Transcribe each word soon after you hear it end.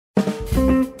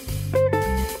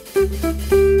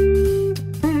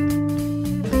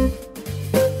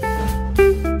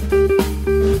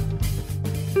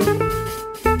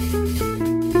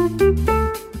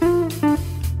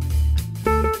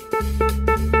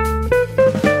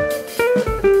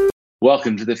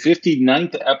Welcome to the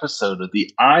 59th episode of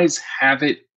the Eyes Have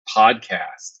It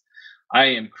podcast. I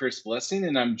am Chris Blessing,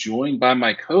 and I'm joined by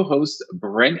my co-host,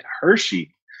 Brent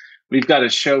Hershey. We've got a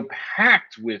show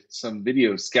packed with some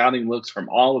video scouting looks from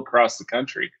all across the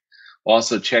country. We'll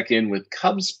also check in with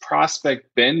Cubs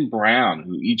prospect Ben Brown,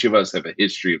 who each of us have a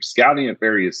history of scouting at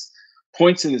various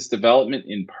points in his development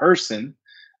in person,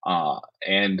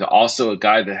 and also a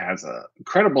guy that has an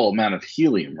incredible amount of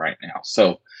helium right now.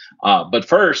 But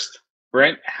first,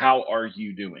 Brent, how are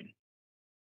you doing?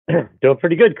 Doing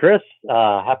pretty good, Chris.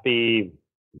 Happy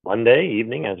Monday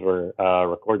evening as we're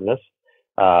recording this.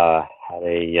 I've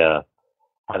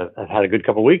had a good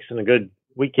couple of weeks and a good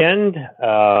weekend.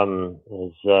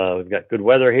 We've got good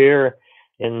weather here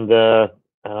in the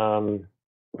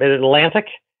Mid-Atlantic.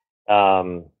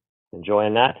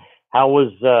 Enjoying that. How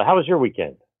was your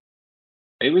weekend?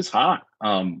 It was hot.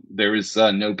 There was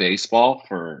no baseball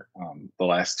for the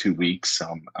last 2 weeks.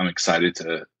 I'm excited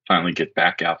to finally get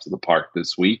back out to the park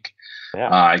this week. Yeah.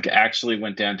 I actually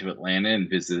went down to Atlanta and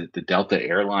visited the Delta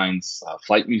Airlines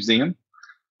Flight Museum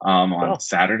on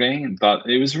Saturday, and thought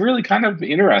it was really kind of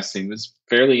interesting. It was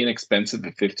fairly inexpensive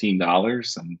at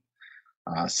 $15,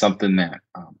 and something that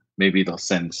maybe they'll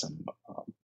send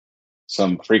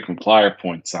some frequent flyer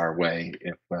points our way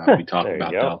if we talk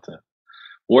about Delta.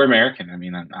 Or American. I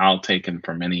mean, I'll take them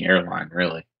from any airline,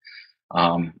 really.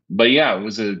 But yeah, it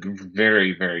was a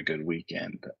very, very good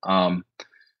weekend.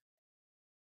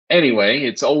 Anyway,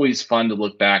 it's always fun to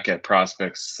look back at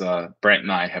prospects Brent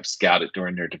and I have scouted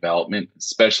during their development,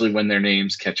 especially when their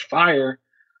names catch fire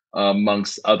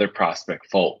amongst other prospect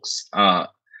folks.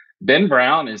 Ben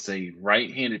Brown is a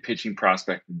right-handed pitching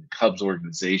prospect in the Cubs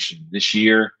organization. This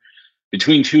year,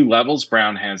 between two levels,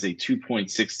 Brown has a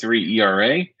 2.63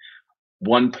 ERA,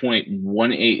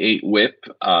 1.188 whip,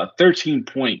 13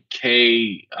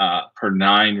 K per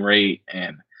 9 rate,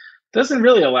 and doesn't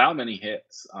really allow many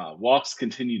hits. Walks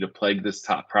continue to plague this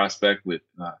top prospect with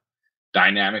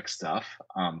dynamic stuff.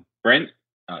 Brent,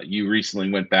 you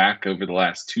recently went back over the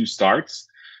last two starts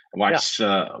and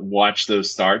watched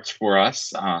those starts for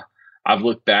us. I've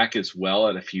looked back as well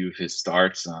at a few of his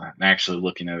starts. I'm actually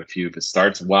looking at a few of his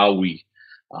starts while we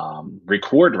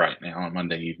record right now on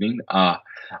Monday evening.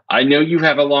 I know you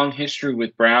have a long history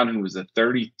with Brown, who was a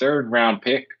 33rd round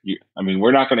pick.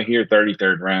 We're not going to hear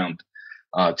 33rd round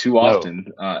too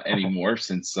often anymore,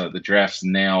 since the draft's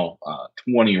now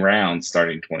 20 rounds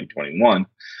starting 2021.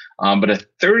 But a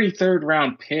 33rd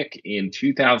round pick in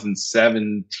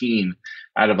 2017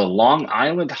 out of a Long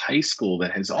Island high school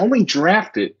that has only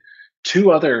drafted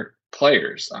two other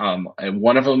players. And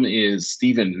one of them is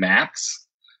Steven Matz,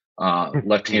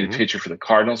 left-handed pitcher for the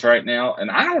Cardinals right now.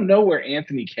 And I don't know where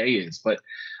Anthony Kay is, but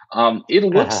it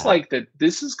looks like that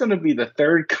this is going to be the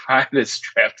third guy that's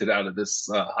drafted out of this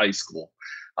high school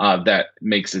that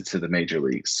makes it to the major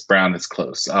leagues. Brown is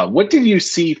close. What did you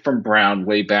see from Brown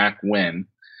way back when,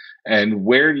 and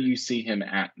where do you see him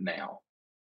at now?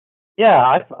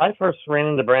 Yeah, I first ran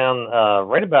into Brown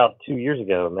right about 2 years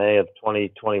ago, May of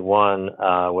 2021,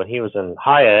 when he was in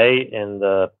high A in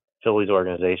the Phillies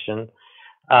organization.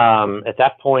 At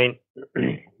that point,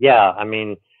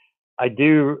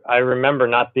 I remember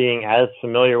not being as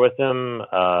familiar with him,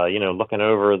 looking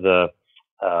over the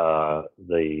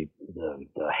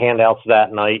handouts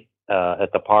that night,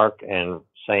 at the park and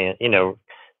saying,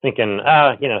 thinking,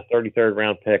 33rd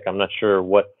round pick, I'm not sure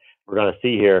what we're going to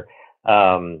see here.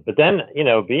 But then,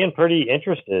 being pretty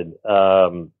interested,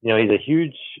 he's a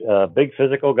huge, big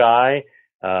physical guy.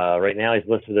 Right now he's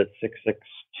listed at 6'6",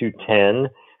 210.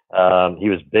 He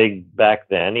was big back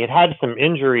then. He had some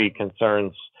injury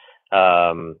concerns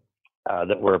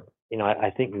that were,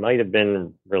 I think might have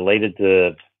been related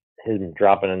to him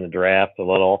dropping in the draft a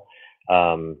little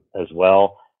as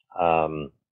well.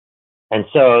 And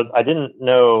so I didn't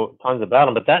know tons about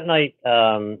him. But that night,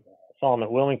 saw him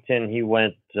at Wilmington. He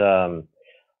went 3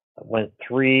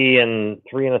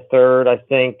 1/3, I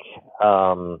think.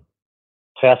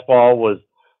 Fastball was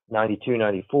 92,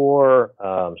 94,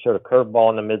 showed a curveball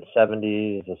in the mid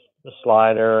 70s, a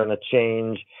slider and a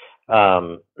change.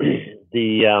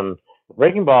 The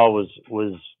breaking ball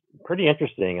was pretty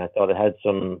interesting. I thought it had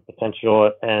some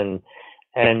potential, and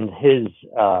his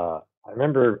I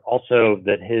remember also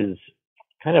that his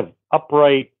kind of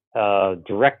upright,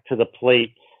 direct to the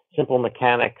plate, simple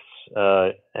mechanics,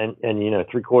 and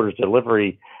 3/4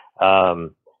 delivery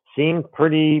seemed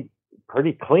pretty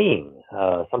clean.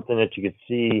 Something that you could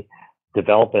see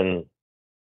developing,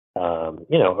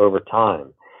 over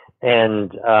time.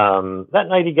 And that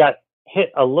night he got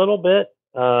hit a little bit,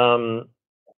 and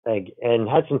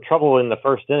had some trouble in the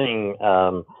first inning.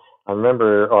 I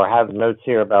remember, or have notes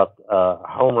here about a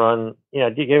home run.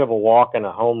 He gave up a walk and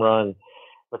a home run,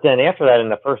 but then after that, in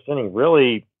the first inning,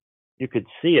 really, you could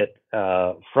see it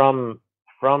from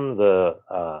the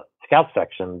scout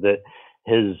section that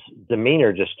his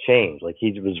demeanor just changed. Like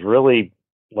he was really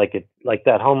like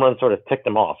that home run sort of ticked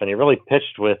him off, and he really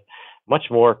pitched with much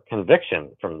more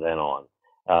conviction from then on.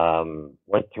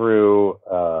 Went through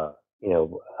a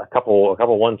couple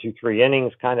 1, 2, 3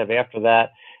 innings kind of after that,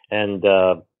 and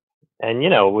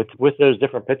with those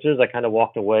different pitches, I kind of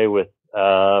walked away with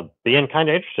being kind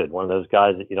of interested. One of those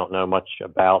guys that you don't know much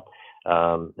about,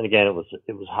 and again, it was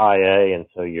high A, and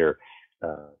so you're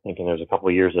thinking there's a couple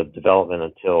of years of development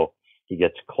until he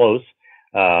gets close.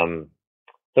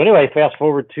 So anyway, fast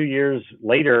forward 2 years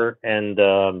later, and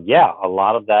a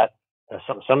lot of that,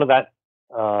 some of that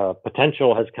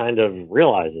potential has kind of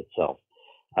realized itself.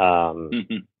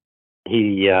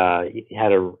 He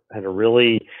had a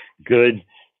really good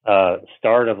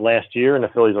start of last year in the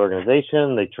Phillies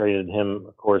organization. They traded him,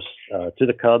 of course, to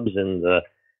the Cubs in the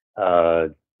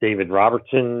David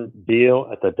Robertson deal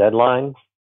at the deadline.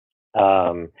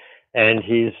 And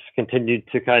he's continued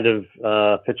to kind of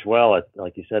pitch well at,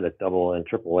 like you said, at Double and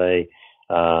Triple A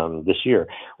this year.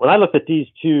 When I looked at these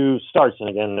two starts, and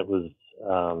again, it was,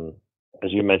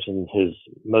 as you mentioned, the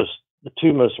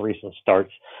two most recent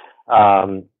starts,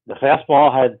 the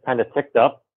fastball had kind of ticked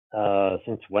up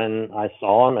since when I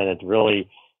saw him, and it really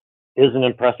is an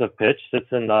impressive pitch. Sits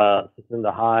in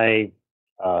the high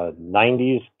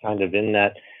 90s, kind of in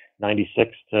that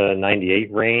 96 to 98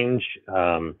 range.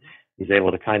 He's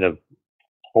able to kind of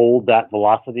hold that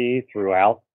velocity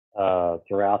throughout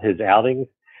his outings.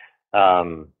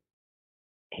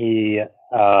 He,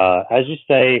 as you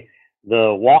say,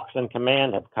 the walks and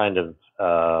command have kind of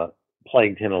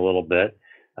plagued him a little bit.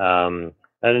 And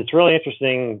it's really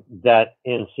interesting that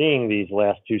in seeing these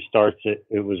last two starts,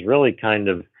 it was really kind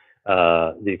of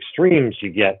the extremes you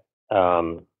get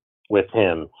with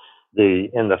him.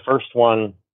 In the first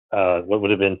one, what would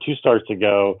have been 2 starts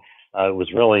ago, it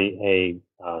was really a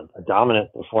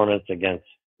dominant performance against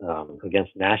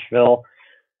Nashville,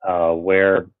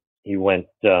 where he went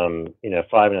 5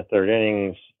 1/3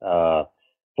 innings,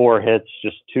 4 hits,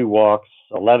 just 2 walks,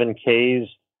 11 Ks,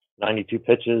 92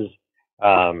 pitches.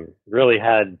 Really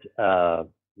had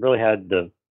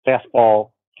the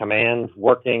fastball command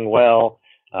working well.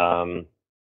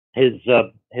 His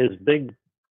big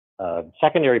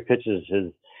secondary pitches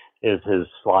is his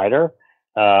slider,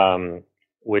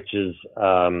 which is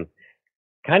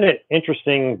kind of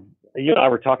interesting. You and I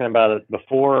were talking about it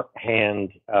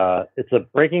beforehand. It's a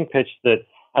breaking pitch that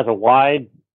has a wide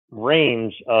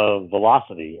range of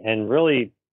velocity and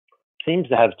really seems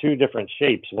to have 2 different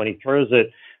shapes. When he throws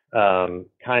it, when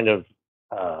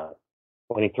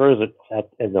he throws it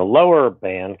in the lower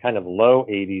band, kind of low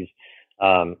 80s,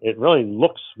 it really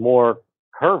looks more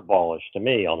curveballish to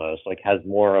me, almost like has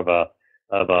more of a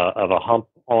hump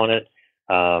on it,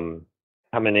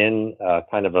 coming in,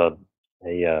 kind of a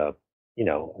 12-6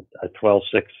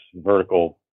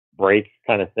 vertical break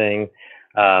kind of thing.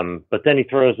 But then he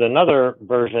throws another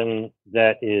version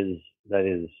that is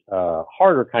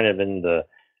harder, kind of in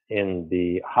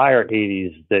the higher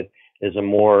 80s, that is a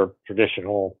more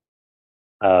traditional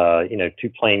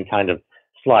 2-plane kind of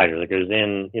slider that goes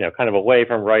in, kind of away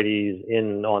from righties,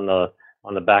 in on the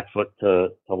back foot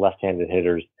to left-handed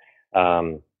hitters,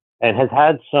 and has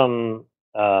had some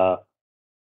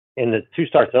in the 2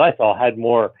 starts that I saw, had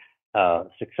more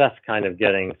success kind of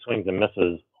getting swings and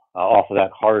misses off of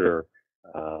that harder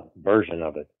version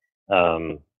of it.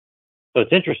 So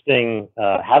it's interesting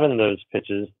having those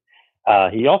pitches.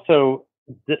 He also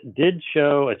did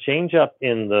show a changeup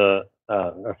in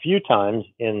a few times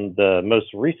in the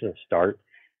most recent start,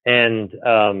 and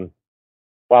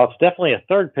while it's definitely a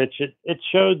third pitch, it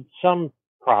showed some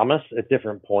promise at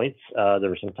different points. There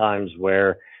were some times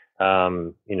where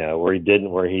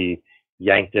where he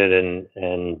yanked it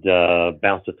and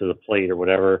bounced it to the plate or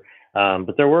whatever.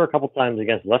 But there were a couple times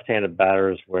against left-handed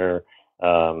batters where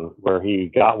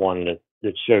he got one that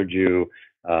showed you,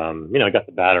 got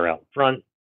the batter out in front,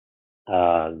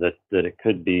 that it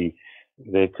could be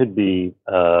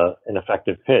an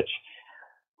effective pitch.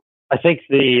 I think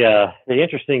the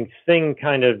interesting thing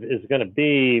kind of is going to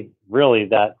be really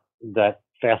that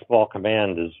fastball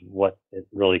command is what it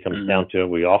really comes down to.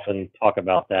 We often talk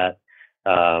about that.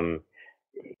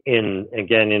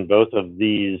 In both of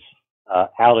these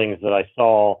outings that I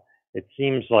saw, it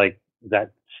seems like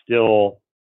that still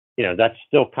that's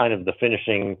still kind of the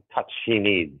finishing touch he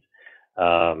needs,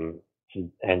 and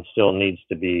still needs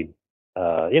to be,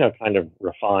 kind of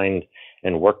refined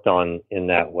and worked on in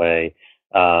that way.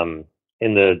 In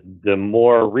the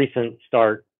more recent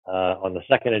start on the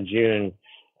 2nd of June,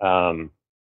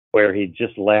 where he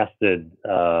just lasted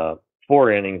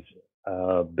 4 innings,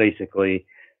 basically,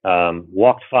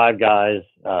 walked 5 guys,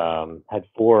 had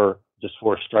 4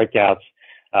 strikeouts,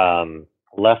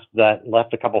 left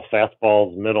a couple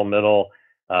fastballs, middle,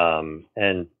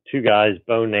 and 2 guys,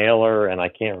 Bo Naylor, and I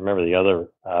can't remember the other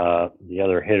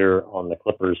hitter on the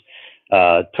Clippers,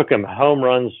 took him home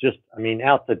runs,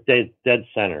 out to dead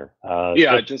center.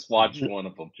 I just watched one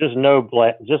of them. Just no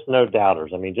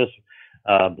doubters. Just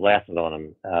blasted on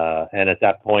him. And at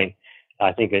that point,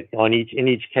 I think in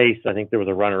each case, I think there was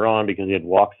a runner on because he had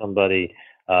walked somebody,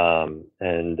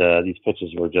 and these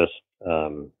pitches were just,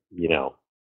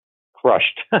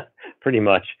 crushed pretty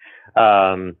much.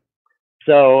 So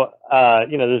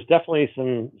there's definitely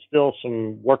still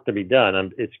some work to be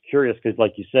done. It's curious because,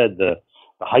 like you said, the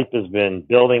hype has been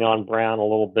building on Brown a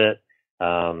little bit,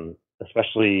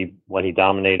 especially when he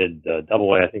dominated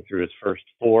Double-A, I think, through his first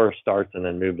 4 starts and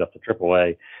then moved up to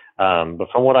Triple-A. But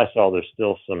from what I saw, there's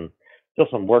still some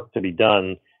work to be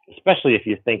done, especially if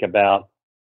you think about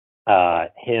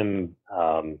him,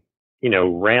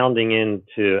 rounding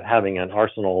into having an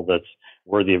arsenal that's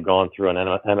worthy of going through an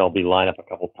MLB lineup a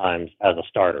couple times as a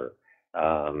starter.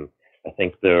 I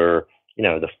think the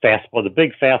fastball, the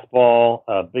big fastball,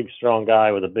 a big strong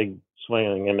guy with a big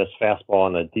swing and miss fastball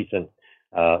and a decent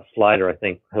slider. I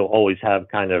think he'll always have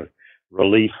kind of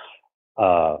relief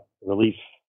role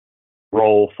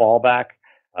fallback.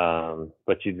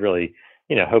 But you'd really,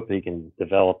 hope that he can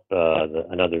develop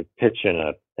another pitch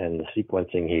and the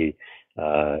sequencing he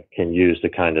can use to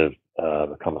kind of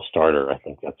become a starter. I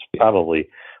think that's probably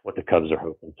what the Cubs are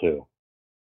hoping too.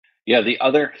 Yeah, the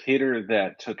other hitter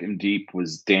that took him deep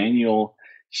was Daniel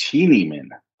Schieneman,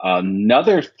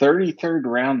 another 33rd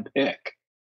round pick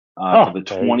for the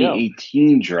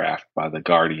 2018 draft by the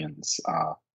Guardians.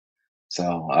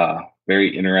 So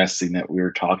very interesting that we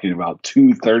were talking about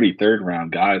 2 33rd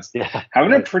round guys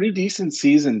having a pretty decent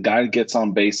season. Guy gets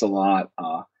on base a lot.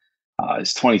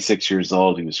 He's 26 years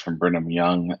old. He was from Brigham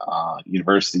Young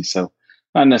University, so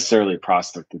not necessarily a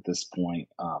prospect at this point.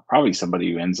 Probably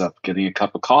somebody who ends up getting a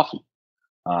cup of coffee.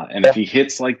 And if he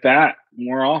hits like that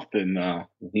more often,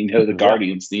 the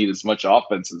Guardians need as much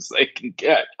offense as they can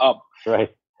get.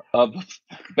 Right.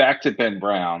 Back to Ben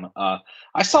Brown.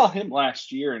 I saw him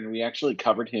last year, and we actually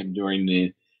covered him during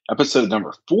the episode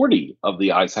number 40 of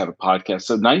the Eyes Have a Podcast.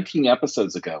 So 19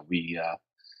 episodes ago, we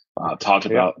talked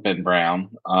about Ben Brown.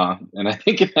 And I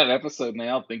think in that episode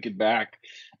now, thinking back,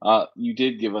 you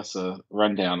did give us a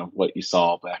rundown of what you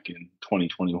saw back in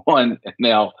 2021. And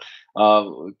now,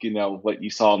 what you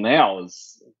saw now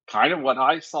is kind of what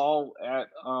I saw at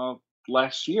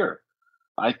last year.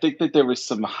 I think that there was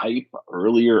some hype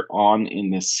earlier on in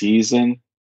the season.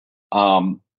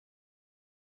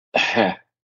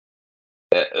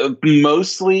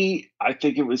 Mostly, I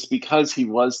think it was because he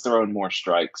was throwing more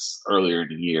strikes earlier in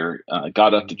the year.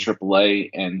 Got up to Triple-A,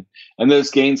 and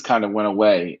those gains kind of went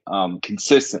away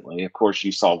consistently. Of course,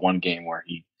 you saw one game where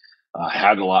he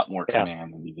had a lot more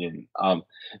command and he didn't.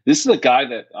 This is a guy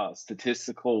that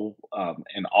statistical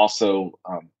and also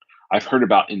I've heard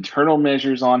about internal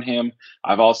measures on him.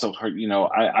 I've also heard,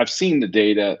 I've seen the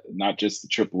data, not just the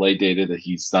Triple-A data that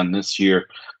he's done this year,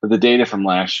 but the data from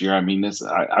last year.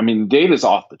 The data is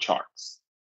off the charts.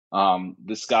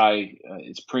 This guy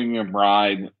is premium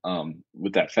ride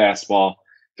with that fastball,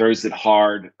 throws it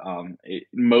hard. In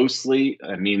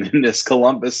this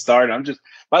Columbus start, I'm just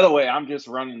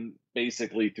running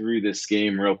basically through this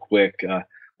game real quick,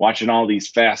 watching all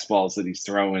these fastballs that he's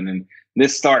throwing. And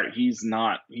this start, he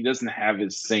doesn't have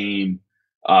his same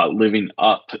living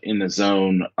up in the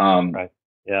zone that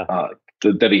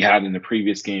he had in the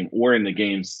previous game or in the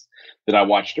games that I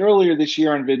watched earlier this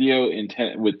year on video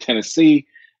with Tennessee.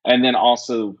 And then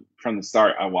also from the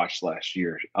start I watched last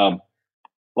year.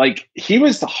 He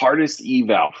was the hardest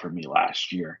eval for me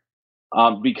last year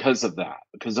because of that,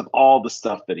 because of all the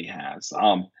stuff that he has.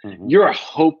 You're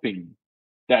hoping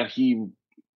that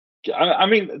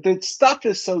the stuff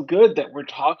is so good that we're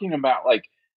talking about like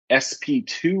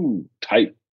SP2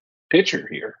 type pitcher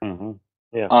here.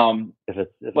 Yeah. If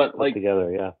it's put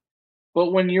together, yeah.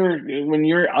 But when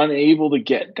you're unable to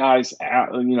get guys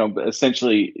out,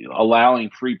 essentially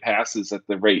allowing free passes at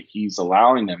the rate he's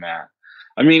allowing them at.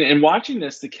 And watching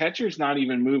this, the catcher's not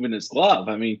even moving his glove.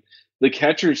 The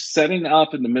catcher's setting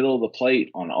up in the middle of the plate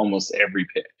on almost every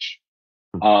pitch.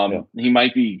 He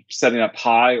might be setting up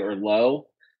high or low,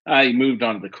 He moved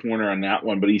on to the corner on that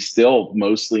one, but he's still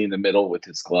mostly in the middle with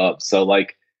his gloves. So,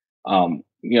 like,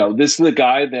 this is a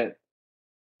guy that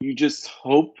you just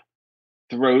hope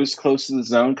throws close to the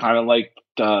zone, kind of like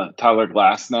Tyler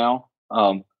Glass now,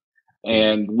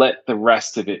 and let the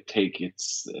rest of it take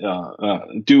its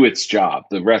do its job.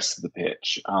 The rest of the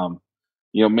pitch,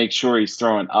 make sure he's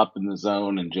throwing up in the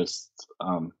zone and just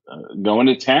going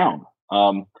to town.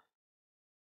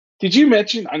 Did you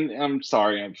mention? I'm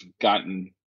sorry, I've got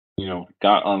on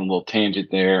a little tangent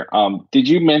there. Did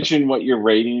you mention what your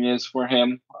rating is for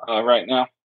him right now?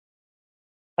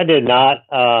 I did not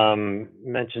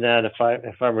mention that. If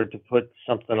I were to put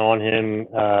something on him,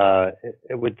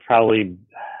 it would probably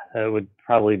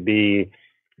be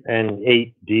an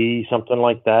 8D, something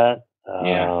like that.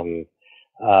 Yeah.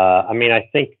 I mean, I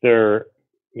think they're,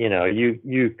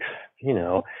 again,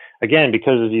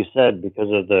 because as you said,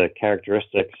 because of the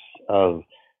characteristics of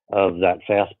that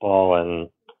fastball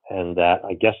and that,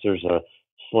 I guess there's a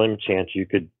slim chance you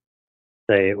could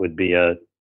say it would be a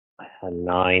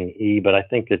 9E, but I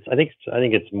think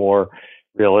it's more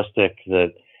realistic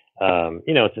that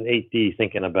it's an 8D,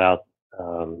 thinking about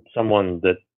someone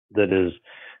that is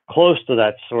close to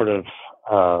that sort of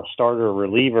starter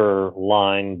reliever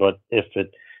line, but if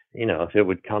it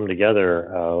would come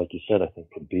together, like you said, I think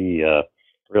could be a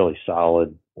really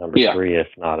solid number 3, if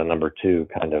not a number 2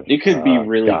 kind of. It could be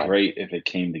really guy. Great if it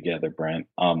came together, Brent.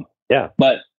 Yeah.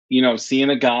 But seeing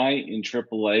a guy in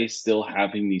AAA still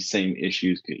having these same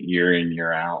issues year in,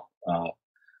 year out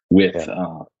with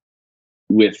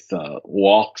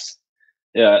walks.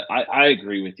 I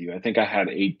agree with you. I think I had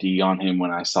 8D on him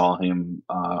when I saw him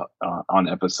on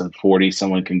episode 40.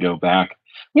 Someone can go back.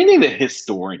 We need a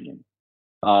historian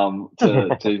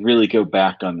to really go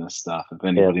back on this stuff. If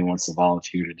anybody wants to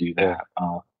volunteer to do that,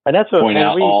 and that's what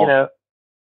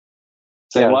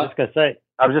Say what?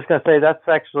 I was just gonna say that's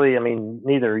actually. I mean,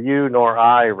 neither you nor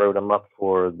I wrote him up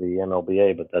for the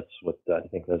MLBA, but that's what I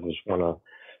think that was one of.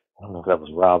 I don't know if that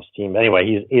was Rob's team. Anyway,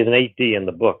 he's an 8D in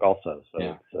the book also. So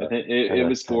yeah, it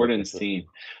was Gordon's team.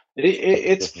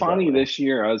 It's funny this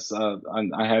year. I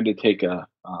had to take a.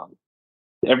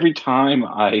 Every time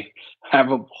I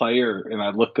have a player and I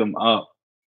look them up,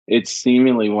 it's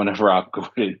seemingly one of Rob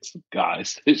Gordon's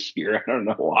guys this year. I don't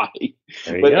know why,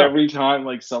 but every time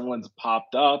like someone's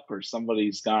popped up or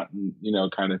somebody's gotten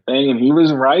kind of thing, and he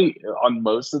was right on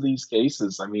most of these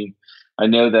cases. I mean, I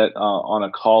know that on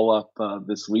a call up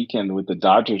this weekend with the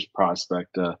Dodgers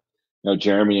prospect,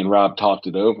 Jeremy and Rob talked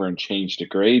it over and changed a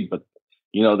grade, but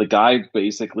the guy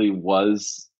basically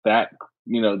was that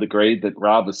the grade that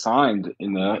Rob assigned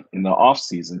in the off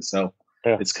season. So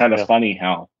it's kind of funny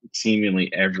how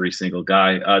seemingly every single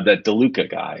guy, that DeLuca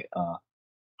guy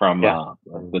from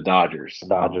the Dodgers,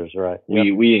 right?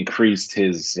 We increased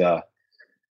his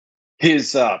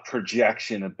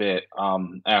projection a bit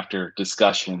after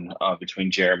discussion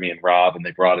between Jeremy and Rob, and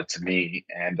they brought it to me,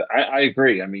 and I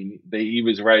agree. I mean, he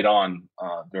was right on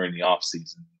during the off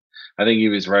season. I think he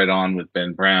was right on with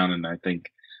Ben Brown, and I think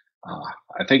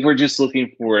we're just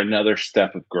looking for another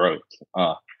step of growth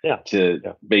to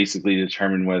basically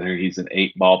determine whether he's an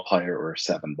 8-ball player or a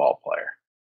 7-ball player.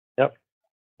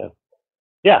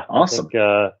 Yeah. Awesome.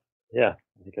 I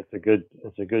think it's a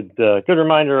good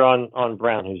reminder on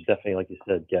Brown, who's definitely, like you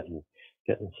said, getting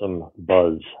some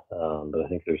buzz. But I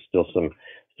think there's still some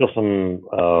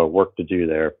work to do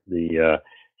there. The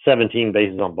 17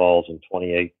 bases on balls in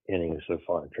 28 innings so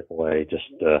far in AAA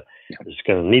just is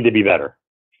going to need to be better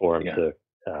for him to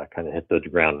kind of hit the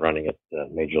ground running at the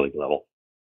major league level.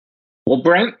 Well,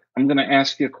 Brent, I'm going to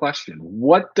ask you a question.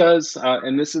 What does,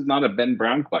 and this is not a Ben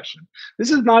Brown question, this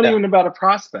is not even about a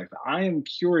prospect. I am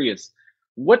curious,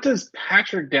 what does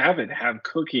Patrick Davitt have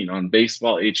cooking on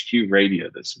Baseball HQ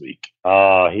radio this week?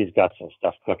 He's got some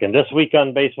stuff cooking. This week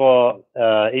on Baseball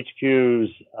HQ's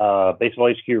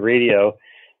Baseball HQ radio,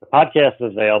 the podcast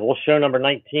is available. Show number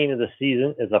 19 of the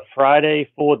season is a Friday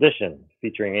full edition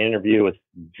featuring an interview with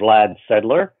Vlad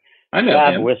Sedler, I know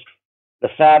him. The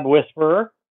Fab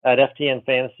Whisperer at FTN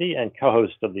Fantasy and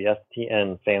co-host of the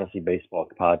FTN Fantasy Baseball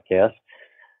podcast.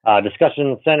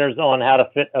 Discussion centers on how to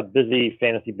fit a busy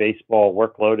fantasy baseball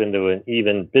workload into an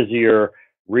even busier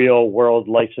real-world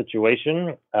life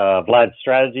situation. Vlad's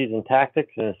strategies and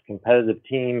tactics and his competitive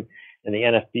team in the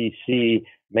NFBC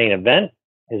main event.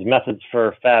 His methods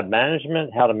for fab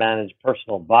management, how to manage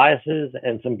personal biases,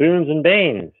 and some boons and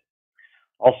banes.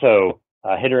 Also,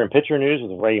 hitter and pitcher news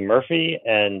with Ray Murphy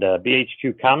and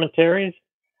BHQ commentaries.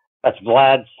 That's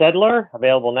Vlad Sedler,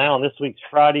 available now on this week's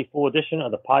Friday full edition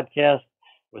of the podcast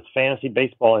with Fantasy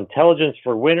Baseball Intelligence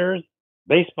for Winners,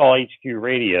 Baseball HQ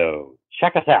Radio.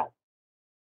 Check us out.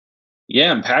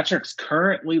 Yeah, and Patrick's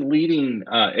currently leading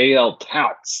AL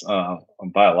touts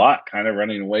by a lot, kind of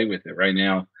running away with it right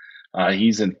now.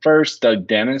 He's in first. Doug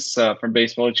Dennis from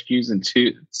Baseball HQ's in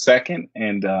second,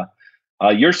 and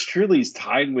yours truly is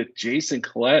tied with Jason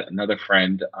Collette, another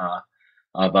friend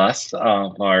of us,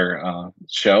 of our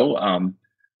show,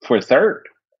 for third.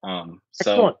 Excellent.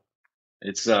 So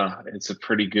it's a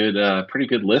pretty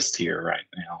good list here right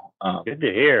now Good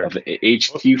to hear. of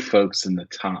HQ folks in the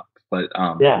top.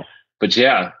 Yes. But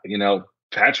yeah,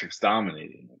 Patrick's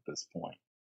dominating at this point.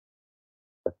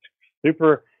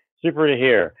 Super to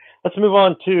hear. Let's move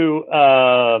on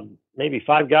to maybe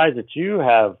 5 guys that you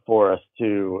have for us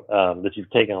to that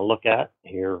you've taken a look at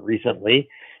here recently.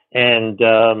 And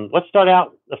let's start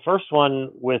out the first one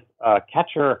with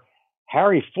catcher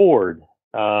Harry Ford.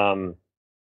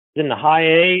 In the high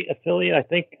A affiliate, I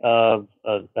think, of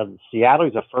Seattle.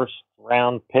 He's a first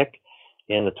round pick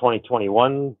in the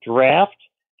 2021 draft,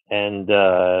 and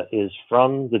is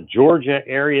from the Georgia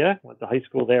area. Went to high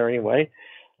school there anyway.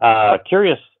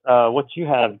 Curious what you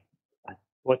have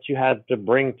to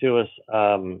bring to us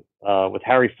with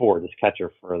Harry Ford as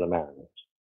catcher for the Mariners.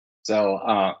 So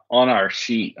on our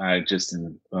sheet, I just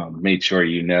made sure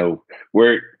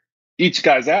where each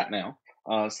guy's at now.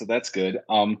 So that's good.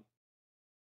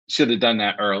 Should have done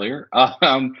that earlier.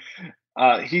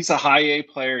 He's a high A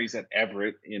player. He's at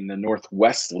Everett in the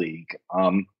Northwest League.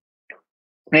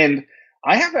 And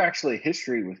I have actually a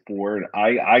history with Ford.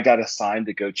 I got assigned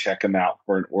to go check him out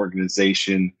for an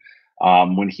organization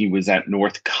when he was at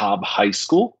North Cobb High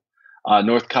School.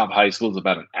 North Cobb High School is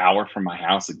about an hour from my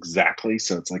house exactly,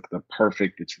 so it's like the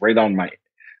perfect. It's right on my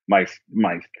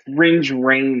fringe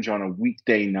range on a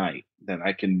weekday night that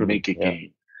I can make a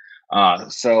game.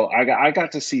 So I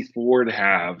got to see Ford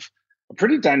have a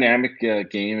pretty dynamic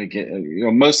game.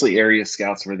 Again, mostly area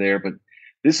scouts were there, but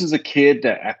this is a kid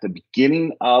that at the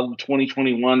beginning of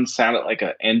 2021 sounded like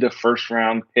an end of first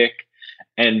round pick,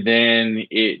 and then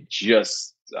he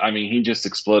just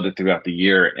exploded throughout the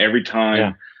year. Every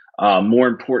time more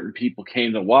important people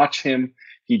came to watch him,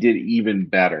 he did even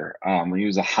better. He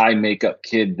was a high makeup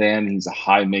kid then. He's a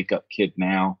high makeup kid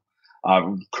now.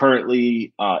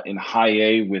 Currently in high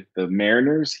A with the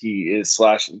Mariners, he is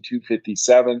slashing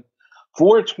 257,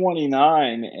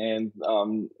 429,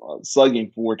 and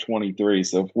slugging 423.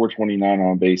 So 429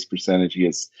 on base percentage. He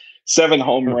has 7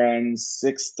 home runs,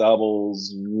 6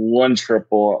 doubles, 1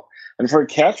 triple. And for a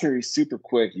catcher, he's super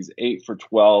quick. He's 8 for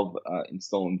 12 in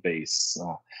stolen base.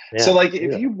 So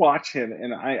if you watch him,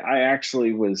 and I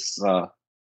actually was, I'm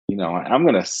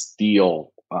going to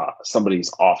steal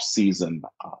somebody's off-season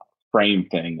frame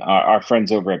thing. Our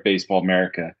friends over at Baseball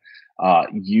America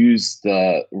use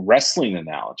the wrestling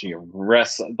analogy of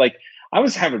wrestling. Like, I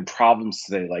was having problems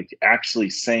today, like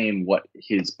actually saying what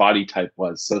his body type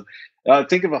was. So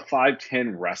think of a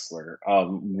 5'10" wrestler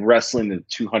wrestling the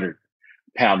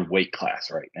 200-pound weight class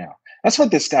right now. That's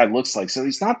what this guy looks like. So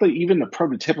he's not even the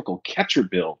prototypical catcher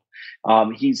build.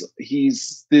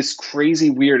 He's this crazy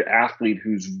weird athlete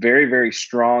who's very, very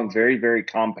strong, very, very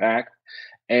compact,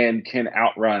 and can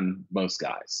outrun most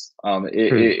guys.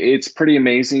 It's pretty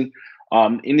amazing.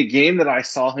 In the game that I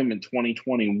saw him in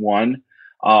 2021,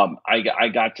 I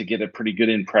got to get a pretty good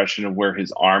impression of where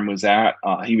his arm was at.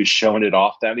 He was showing it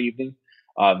off that evening.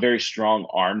 Very strong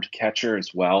armed catcher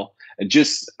as well.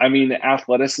 And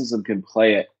athleticism can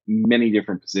play at many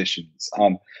different positions.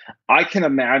 I can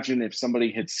imagine if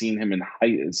somebody had seen him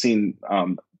seen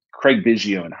Craig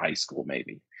Biggio in high school,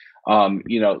 maybe.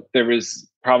 There was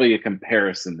probably a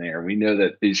comparison there. We know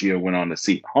that Biggio went on to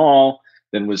Seton Hall,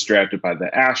 then was drafted by the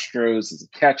Astros as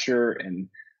a catcher, and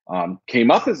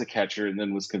came up as a catcher, and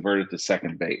then was converted to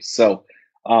second base. So,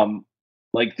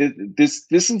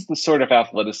 this is the sort of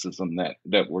athleticism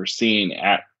that we're seeing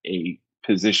at a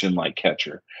position like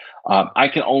catcher. I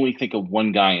can only think of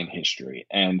one guy in history,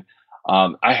 and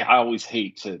I always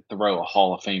hate to throw a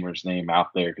Hall of Famer's name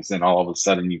out there, because then all of a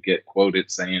sudden you get quoted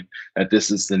saying that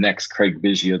this is the next Craig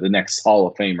Biggio, the next Hall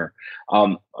of Famer.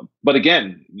 But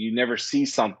again, you never see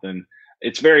something.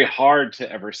 It's very hard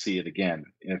to ever see it again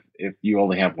if you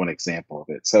only have one example of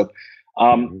it. So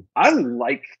I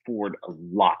liked Ford a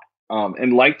lot,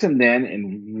 and liked him then,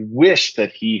 and wish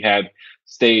that he had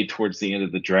stayed towards the end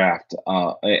of the draft,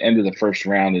 end of the first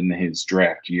round in his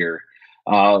draft year.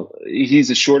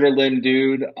 He's a shorter limb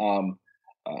dude.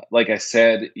 Like I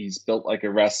said, he's built like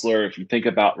a wrestler. If you think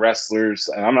about wrestlers,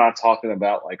 and I'm not talking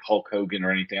about like Hulk Hogan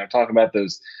or anything, I'm talking about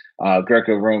those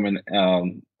Greco-Roman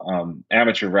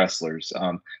amateur wrestlers.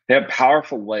 They have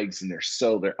powerful legs, and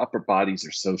their upper bodies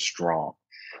are so strong,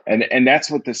 and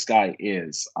that's what this guy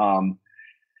is.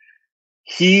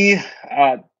 He,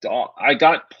 I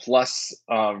got plus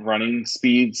running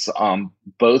speeds,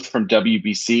 both from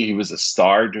WBC. He was a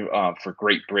star for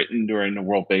Great Britain during the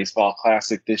World Baseball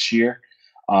Classic this year.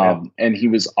 Yeah. And he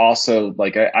was also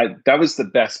like, that was the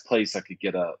best place I could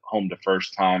get a home to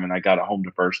first time. And I got a home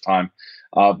to first time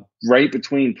right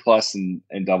between plus and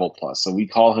double plus. So we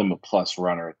call him a plus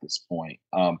runner at this point.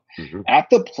 Mm-hmm. At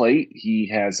the plate, he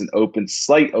has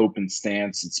slight open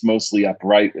stance. It's mostly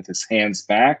upright with his hands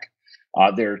back.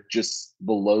 They're just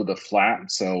below the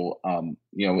flat, so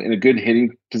in a good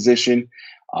hitting position.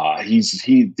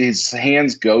 His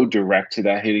hands go direct to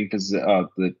that hitting position,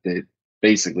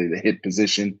 basically the hit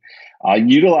position,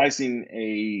 utilizing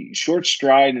a short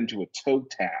stride into a toe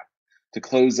tap to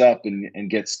close up and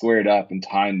get squared up and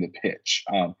time the pitch.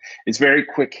 It's very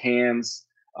quick hands.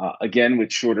 Again,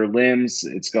 with shorter limbs,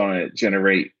 it's going to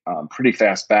generate pretty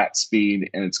fast bat speed,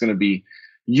 and it's going to be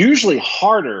usually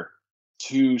harder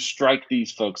to strike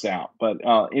these folks out. But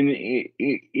I'm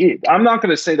not going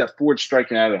to say that Ford's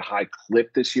striking out at a high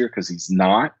clip this year because he's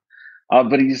not,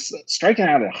 but he's striking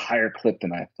out at a higher clip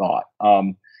than I thought.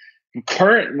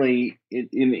 Currently,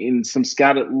 in some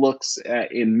scouted looks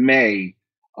in May,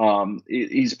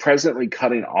 he's presently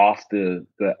cutting off the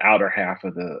outer half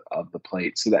of the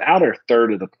plate. So the outer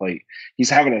third of the plate,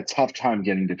 he's having a tough time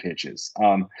getting to pitches.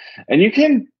 And you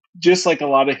can, just like a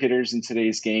lot of hitters in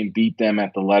today's game, beat them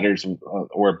at the letters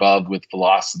or above with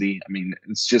velocity. I mean,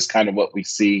 it's just kind of what we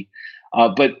see.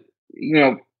 But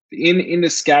in the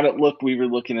scouted look, we were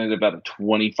looking at about a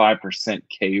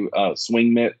 25%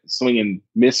 swing and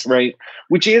miss rate,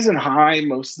 which isn't high.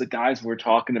 Most of the guys we're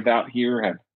talking about here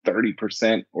have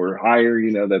 30% or higher.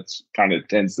 That's kind of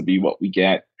tends to be what we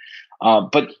get.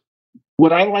 But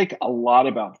what I like a lot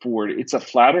about Ford, it's a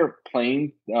flatter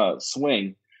plane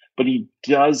swing, but he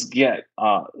does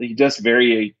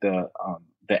variate the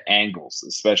angles,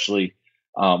 especially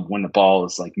when the ball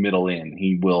is like middle in.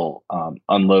 He will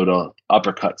unload a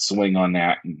uppercut swing on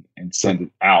that and send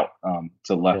it out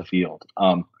to left field.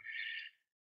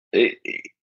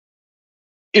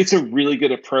 It's a really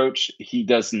good approach. He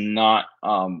does not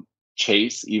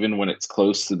chase even when it's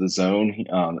close to the zone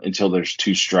until there's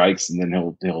two strikes, and then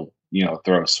he'll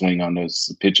throw a swing on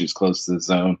those pitches close to the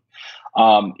zone.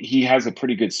 He has a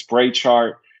pretty good spray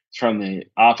chart from the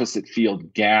opposite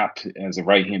field gap as a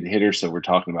right-handed hitter. So we're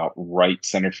talking about right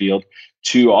center field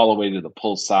to all the way to the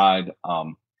pull side.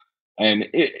 And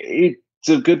it's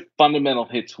a good fundamental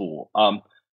hit tool.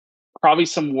 Probably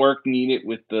some work needed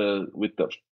with the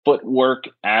footwork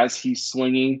as he's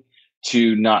swinging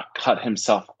to not cut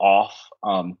himself off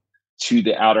to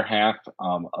the outer half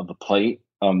of the plate.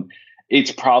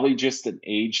 It's probably just an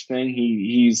age thing.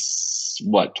 He's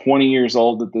 20 years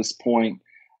old at this point.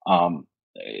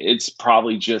 It's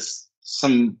probably just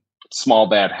some small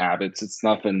bad habits. It's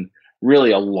nothing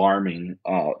really alarming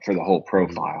for the whole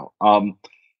profile.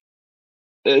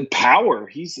 Power.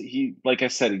 He like I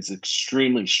said, he's an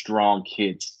extremely strong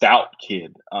kid, stout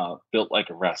kid, built like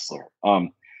a wrestler.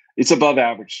 It's above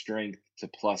average strength to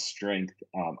plus strength.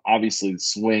 Obviously, the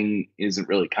swing isn't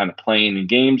really kind of playing in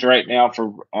games right now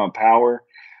for power,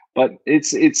 but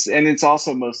it's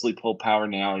also mostly pull power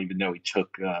now. Even though he took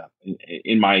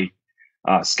in my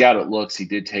scouted looks, he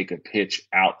did take a pitch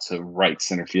out to right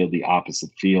center field, the opposite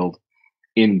field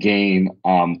in game.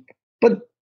 But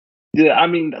yeah, I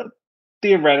mean,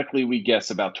 theoretically, we guess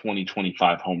about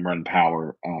 20-25 home run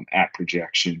power at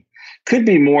projection. Could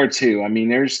be more too. I mean,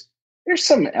 there's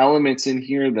some elements in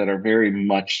here that are very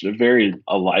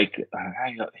alike.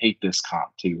 I hate this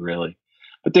comp too, really.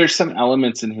 But there's some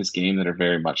elements in his game that are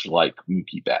very much like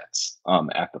Mookie Betts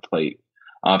at the plate.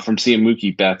 From seeing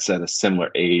Mookie Betts at a similar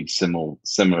age,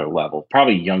 similar level,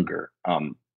 probably younger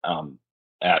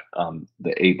at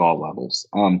the A-ball levels.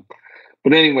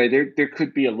 But anyway, there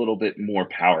could be a little bit more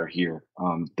power here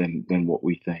than what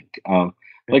we think.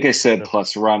 Like I said,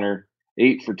 plus runner,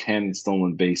 8 for 10 in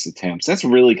stolen base attempts. That's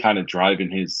really kind of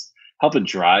helping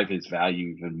drive his value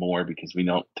even more because we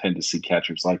don't tend to see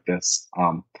catchers like this.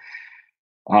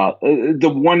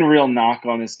 The one real knock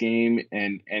on his game,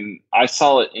 and I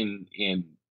saw it in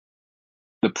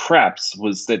the preps,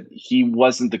 was that he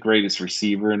wasn't the greatest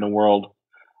receiver in the world.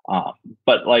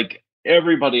 But like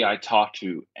everybody I talked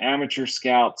to, amateur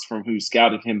scouts from who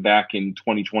scouted him back in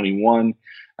 2021,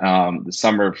 the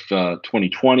summer of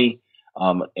 2020,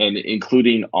 and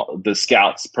including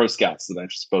the pro scouts that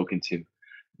I've spoken to,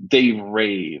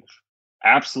 they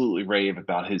absolutely rave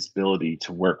about his ability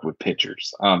to work with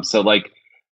pitchers. So like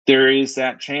there is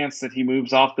that chance that he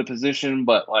moves off the position,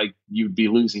 but like you'd be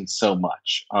losing so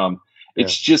much.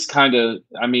 It's just kind of,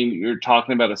 I mean, you're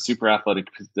talking about a super athletic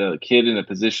kid in a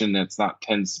position that's not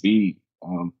tends to be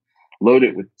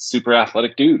loaded with super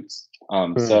athletic dudes.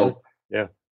 So Yeah.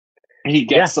 he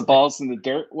gets the balls in the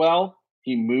dirt well.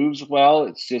 He moves well.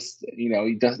 It's just he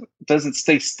doesn't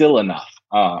stay still enough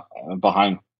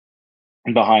behind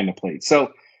the plate.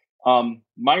 So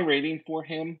my rating for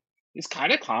him is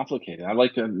kind of complicated. I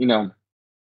like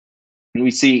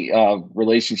we see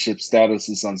relationship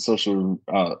statuses on social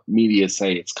media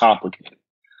say it's complicated.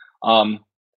 I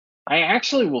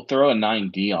actually will throw a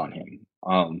 9D on him.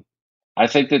 I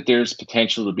think that there's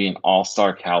potential to be an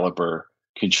all-star caliber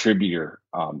contributor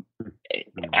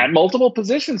at multiple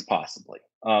positions, possibly.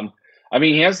 I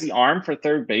mean, he has the arm for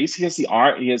third base. He has the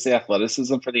arm. He has the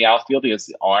athleticism for the outfield. He has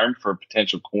the arm for a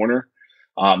potential corner.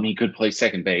 He could play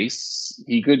second base.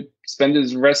 He could spend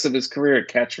the rest of his career at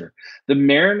catcher. The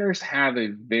Mariners have a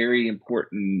very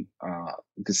important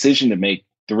decision to make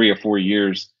 3 or 4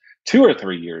 years, 2 or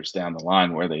 3 years down the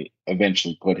line where they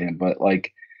eventually put him. But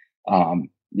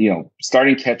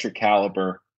starting catcher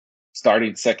caliber,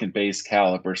 starting second base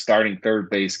caliber, starting third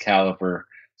base caliber,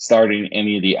 starting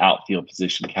any of the outfield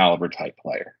position caliber type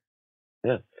player.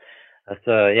 Yeah.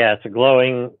 It's a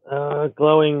glowing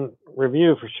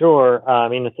review for sure. I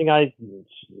mean, the thing that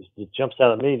jumps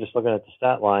out at me just looking at the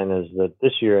stat line is that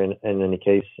this year, in any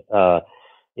case,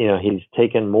 he's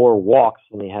taken more walks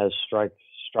than he has struck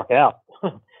out.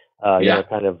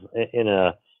 Kind of in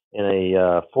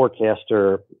a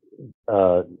forecaster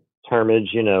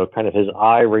termage, kind of his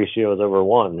I ratio is over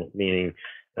 1, meaning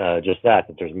just that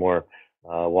there's more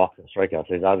walks and strikeouts.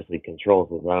 So he obviously controls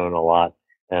the zone a lot.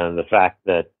 And the fact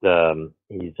that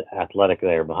he's athletic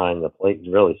there behind the plate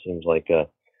really seems like the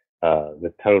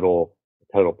total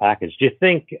package. Do you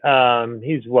think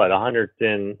he's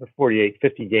 148,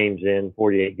 50 games in,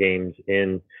 48 games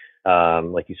in,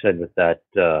 like you said, with that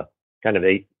kind of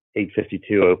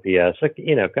 852 OPS,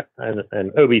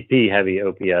 an OBP heavy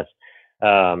OPS.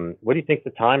 What do you think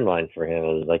the timeline for him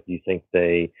is? Like, do you think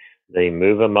they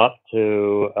move him up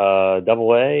to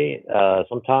AA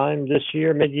sometime this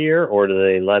year, mid-year, or do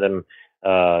they let him,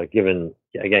 given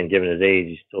his age,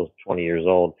 he's still 20 years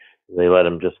old, do they let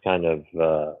him just kind of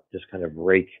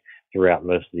rake throughout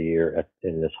most of the year at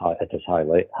this high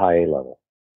A level?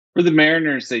 For the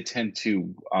Mariners, they tend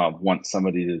to want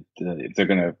somebody to if they're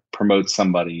going to promote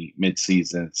somebody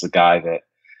mid-season, it's a guy that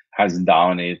hasn't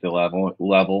dominated the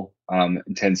level, and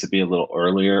tends to be a little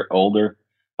older.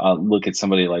 Look at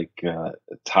somebody like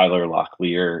Tyler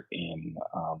Locklear in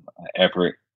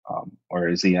Everett, or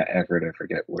is he at Everett? I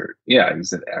forget where. Yeah,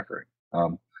 he's at Everett.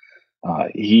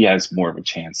 He has more of a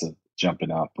chance of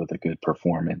jumping up with a good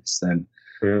performance than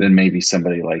maybe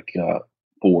somebody like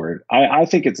Ford. I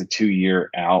think it's a 2-year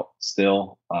out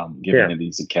still, given that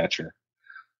he's a catcher.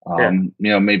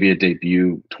 Maybe a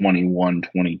debut 21,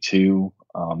 22.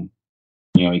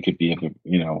 He could be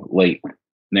late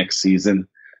next season.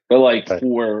 But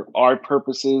for our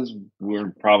purposes,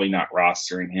 we're probably not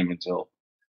rostering him until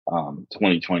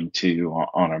 2022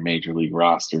 on our major league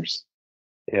rosters.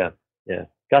 Yeah.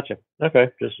 Gotcha. Okay.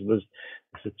 Just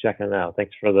checking it out.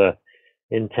 Thanks for the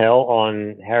intel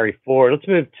on Harry Ford. Let's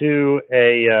move to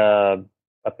a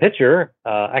pitcher.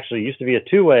 Actually, used to be a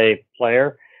two-way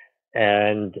player,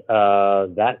 and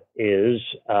that is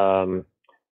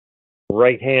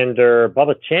right-hander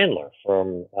Bubba Chandler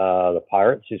from the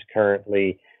Pirates, who's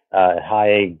currently at High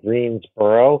A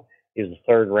Greensboro. He was a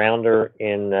third rounder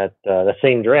in that the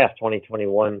same draft,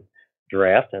 2021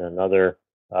 draft, and another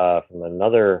from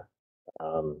another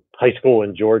high school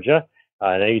in Georgia.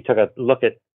 I know you took a look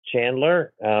at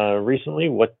Chandler recently.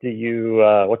 What do you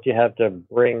have to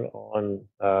bring on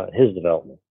his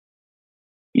development?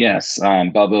 Yes,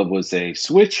 Bubba was a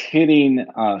switch hitting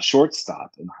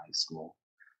shortstop in high school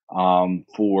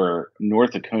for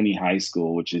North Oconee High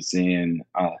School, which is in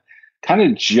kind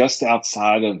of just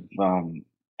outside of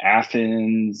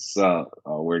Athens,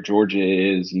 where Georgia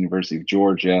is, University of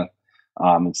Georgia.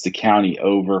 It's the county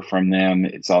over from them.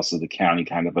 It's also the county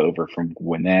kind of over from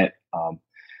Gwinnett.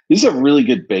 This is a really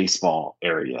good baseball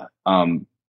area.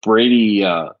 Brady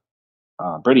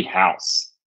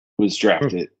House was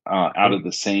drafted out of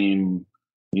the same,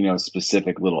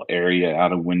 specific little area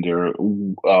out of Winder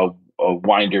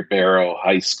Barrow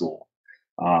High School,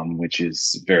 which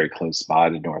is very close by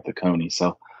to North Oconee.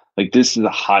 So, this is a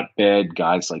hotbed.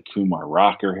 Guys like Kumar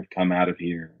Rocker have come out of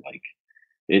here.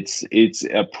 It's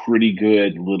a pretty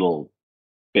good little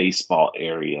baseball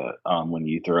area when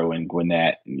you throw in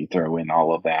Gwinnett and you throw in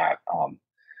all of that.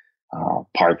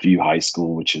 Parkview High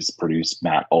School, which has produced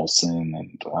Matt Olson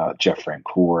and Jeff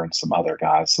Francoeur and some other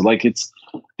guys. So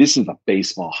this is a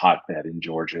baseball hotbed in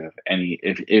Georgia.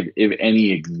 If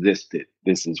any existed,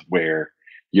 this is where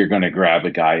you're going to grab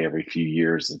a guy every few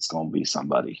years. It's going to be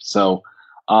somebody. So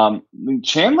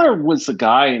Chandler was the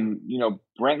guy, and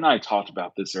Brent and I talked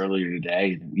about this earlier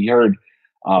today.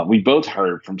 We both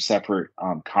heard from separate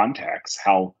contacts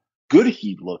how good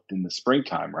he looked in the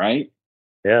springtime, right?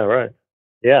 Yeah, right.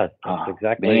 Yeah,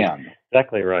 that's Man,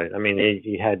 exactly right. I mean,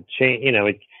 he had changed.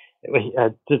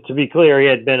 To be clear, he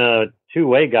had been a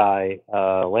two-way guy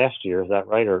last year. Is that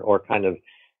right? Or kind of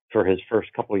for his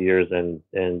first couple of years, and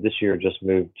this year just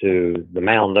moved to the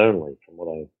mound only, from what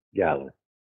I gather.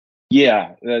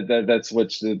 yeah,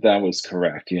 that was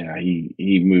correct. Yeah,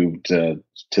 he moved to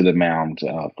the mound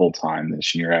full time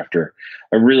this year after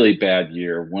a really bad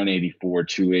year, 184,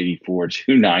 284,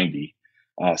 290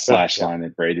 slash Yeah. line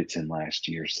at Bradenton last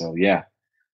year. So yeah,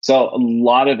 so a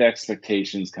lot of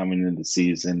expectations coming into the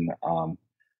season.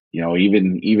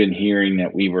 Even hearing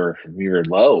that we were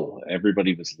low,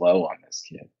 everybody was low on this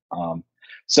kid.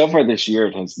 So far this year,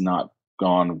 it has not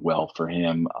gone well for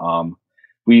him.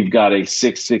 We've got a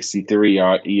 6.63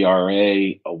 ERA,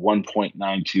 a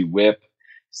 1.92 WHIP,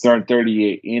 starting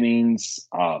 38 innings,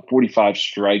 45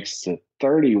 strikes to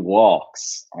 30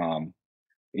 walks.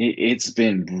 It's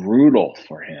been brutal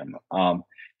for him.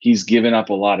 He's given up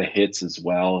a lot of hits as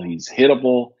well. He's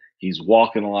hittable. He's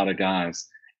walking a lot of guys.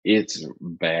 It's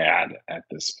bad at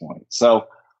this point. So,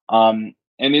 and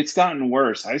it's gotten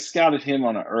worse. I scouted him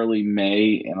on an early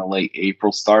May and a late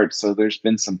April start. So there's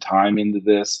been some time into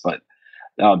this, but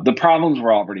the problems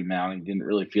were already mounting. Didn't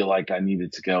really feel like I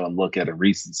needed to go and look at a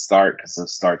recent start because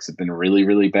those starts have been really,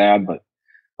 really bad. But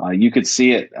you could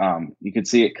see it. You could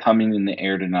see it coming in the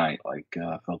air tonight, like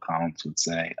Phil Collins would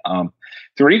say.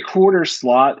 3/4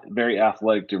 slot, very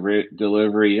athletic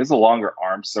delivery. Is a longer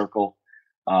arm circle.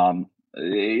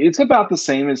 It's about the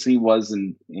same as he was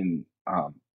in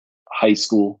high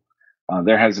school.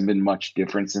 There hasn't been much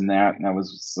difference in that. And that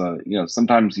was,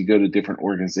 sometimes you go to different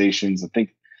organizations. I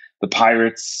think the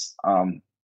Pirates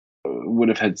would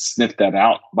have had sniffed that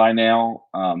out by now.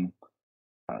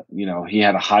 He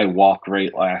had a high walk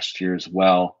rate last year as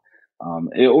well.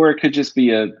 Or it could just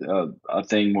be a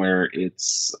thing where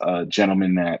it's a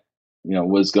gentleman that,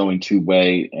 was going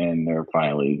two-way and they're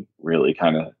finally really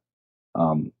kind of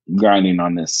grinding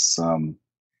on this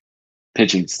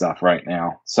pitching stuff right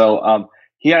now. So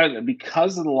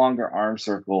because of the longer arm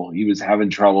circle, he was having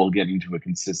trouble getting to a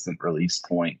consistent release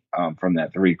point from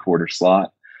that 3/4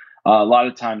 slot. A lot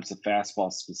of times the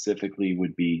fastball specifically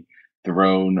would be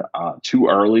thrown too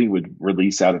early, would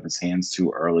release out of his hands too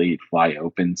early, fly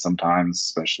open sometimes,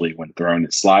 especially when throwing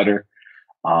his slider.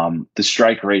 The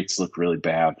strike rates look really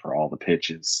bad for all the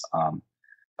pitches.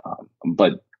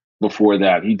 But before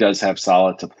that, he does have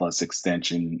solid to plus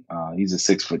extension. He's a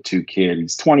 6'2" kid.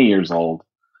 He's 20 years old.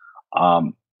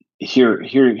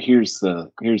 Here's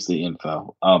the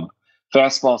info.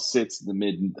 Fastball sits in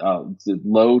the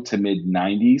low to mid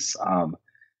 90s.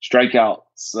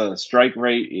 Strike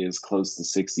rate is close to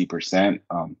 60%.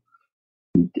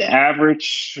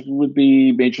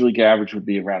 Major league average would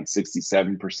be around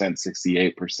 67%,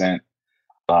 68%.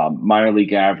 Minor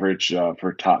league average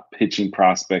for top pitching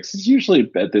prospects is usually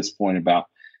at this point about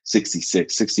 65,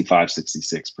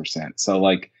 66%.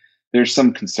 So there's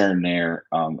some concern there.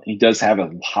 He does have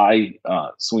a high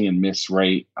swing and miss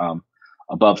rate,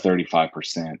 above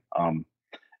 35%.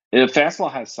 The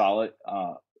fastball has solid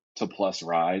to plus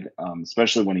ride,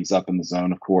 especially when he's up in the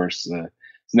zone, of course.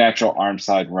 His natural arm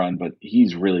side run, but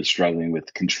he's really struggling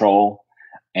with control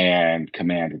and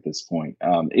command at this point.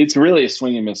 It's really a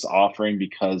swing and miss offering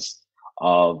because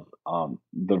of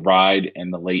the ride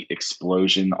and the late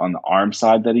explosion on the arm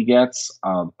side that he gets.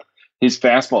 His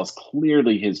fastball is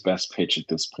clearly his best pitch at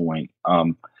this point.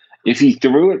 If he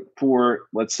threw it for,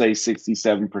 let's say,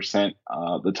 67%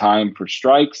 the time for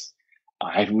strikes,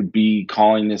 I would be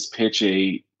calling this pitch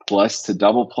a plus to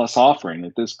double plus offering.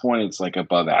 At this point, it's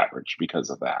above average because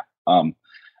of that. And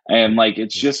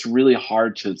it's just really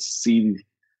hard to see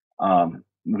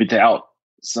without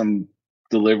some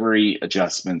delivery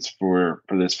adjustments for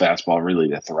this fastball really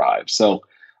to thrive. So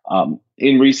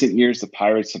in recent years, the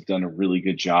Pirates have done a really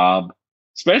good job,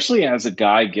 especially as a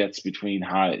guy gets to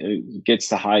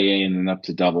high A and then up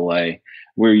to double A,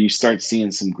 where you start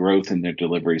seeing some growth in their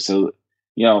delivery. So,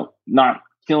 not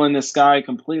killing this guy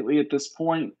completely at this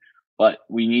point, but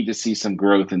we need to see some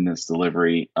growth in this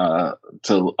delivery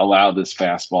to allow this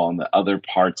fastball and the other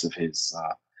parts of his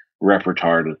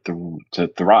repertoire to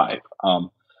thrive.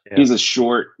 He's a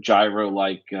short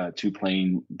gyro-like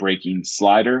two-plane breaking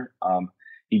slider.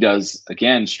 He does,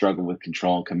 again, struggle with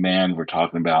control and command. We're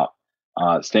talking about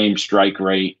same strike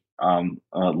rate,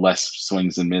 less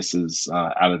swings and misses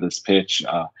out of this pitch.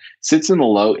 Sits in the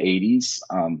low 80s.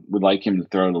 Would like him to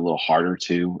throw it a little harder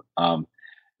too.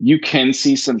 you can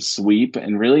see some sweep,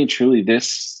 and really and truly,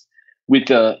 this with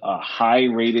a high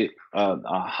rated,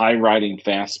 a high riding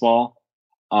fastball,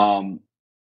 um,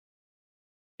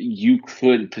 you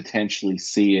could potentially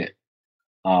see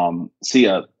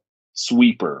a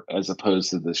sweeper as opposed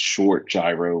to the short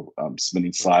gyro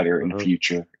spinning slider in the Mm-hmm.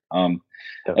 future.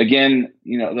 Yep. Again,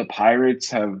 the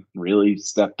Pirates have really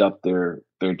stepped up their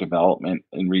development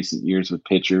in recent years with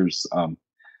pitchers.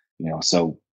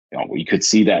 So we could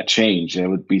see that change. It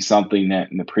would be something that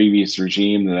in the previous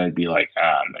regime that I'd be like,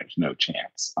 there's no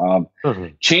chance.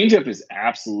 Mm-hmm. Changeup is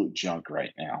absolute junk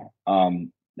right now.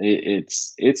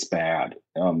 It's bad.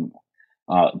 30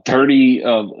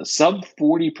 sub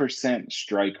 40%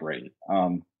 strike rate.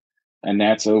 And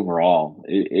that's overall.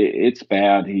 It's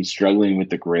bad. He's struggling with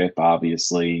the grip,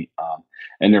 obviously,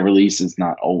 and the release is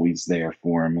not always there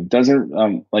for him. It doesn't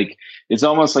it's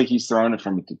almost like he's throwing it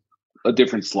from a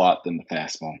different slot than the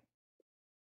fastball.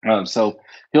 So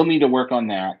he'll need to work on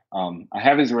that. I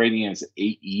have his rating as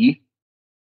 8E,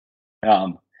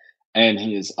 and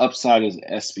his upside is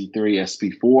SP3,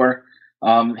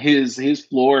 SP4. His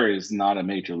floor is not a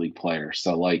major league player,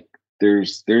 so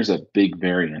there's a big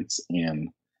variance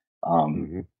um,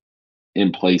 Mm-hmm.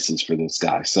 in places for this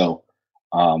guy. So,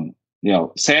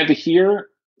 sad to hear,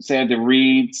 sad to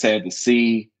read, sad to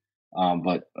see.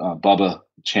 But Bubba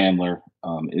Chandler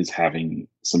is having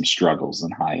some struggles in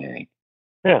high A.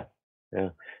 Yeah, yeah.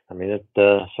 I mean, it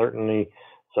certainly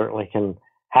can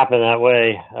happen that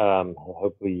way.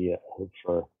 Hope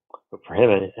for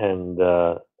him and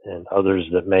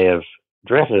others that may have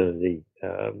drafted the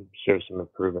show some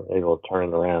improvement, able to turn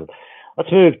it around.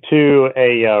 Let's move to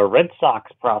a Red Sox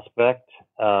prospect,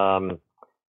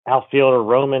 outfielder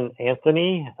Roman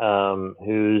Anthony,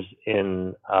 who's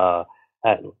in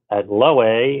at Low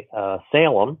A,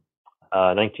 Salem.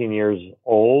 19 years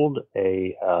old,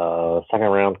 a second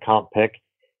round comp pick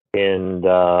in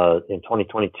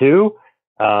 2022.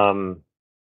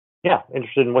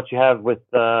 Interested in what you have with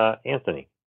Anthony.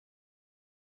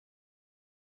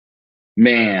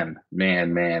 Man,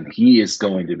 he is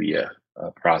going to be a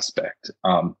prospect.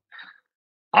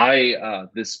 I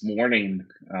this morning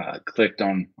clicked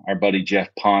on our buddy Jeff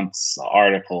Ponce's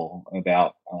article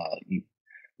about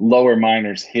lower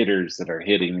minors hitters that are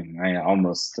hitting, and I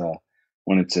almost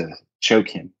wanted to choke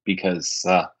him because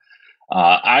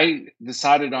I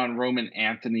decided on Roman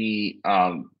Anthony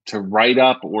to write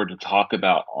up or to talk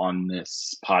about on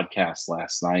this podcast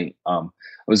last night. I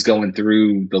was going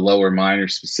through the lower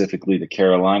minors, specifically the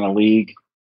Carolina League,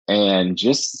 and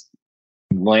just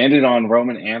landed on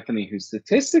Roman Anthony, who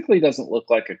statistically doesn't look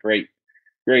like a great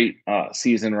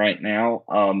season right now,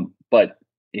 but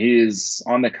is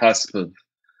on the cusp of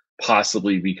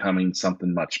possibly becoming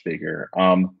something much bigger.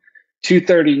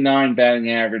 239 batting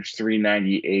average,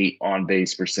 398 on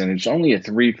base percentage, only a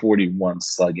 341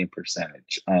 slugging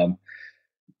percentage.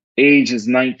 Age is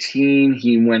 19.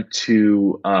 He went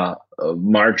to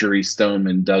Marjorie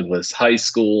Stoneman Douglas High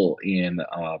School in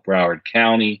Broward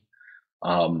County,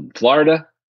 Florida.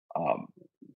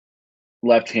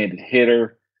 Left-handed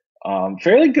hitter.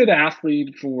 Fairly good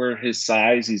athlete for his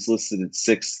size. He's listed at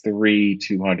 6'3",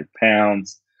 200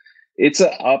 pounds. It's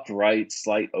an upright,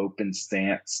 slight open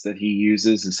stance that he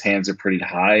uses. His hands are pretty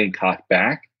high and cocked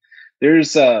back.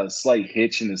 There's a slight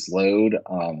hitch in his load.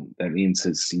 That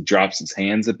means he drops his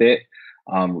hands a bit,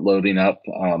 loading up,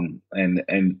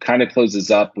 and kind of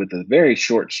closes up with a very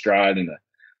short stride and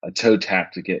a toe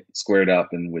tap to get squared up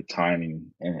and with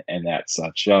timing and that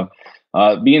such.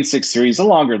 Being 6'3", he's a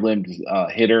longer limbed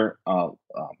hitter,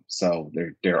 so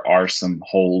there are some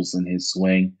holes in his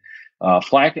swing.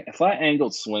 Flat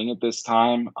angled swing at this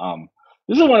time.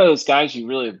 This is one of those guys you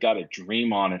really have got to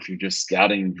dream on if you're just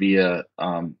scouting via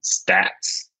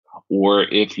stats, or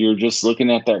if you're just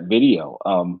looking at that video.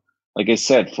 Like I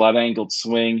said, flat angled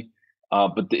swing,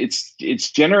 but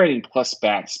it's generating plus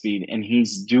bat speed, and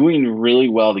he's doing really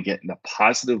well to get into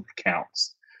positive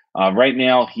counts. Right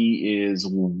now, his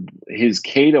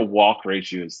K to walk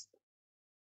ratio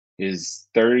is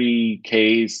 30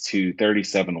 Ks to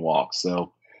 37 walks.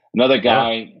 So another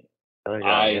guy,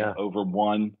 over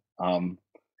one.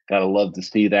 Gotta love to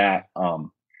see that.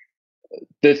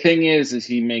 The thing is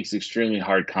he makes extremely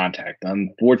hard contact. The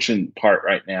unfortunate part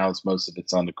right now is most of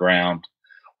it's on the ground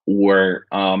or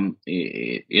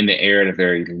in the air at a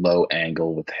very low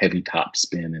angle with heavy top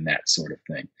spin and that sort of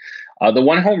thing. The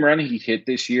one home run he hit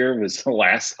this year was the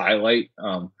last highlight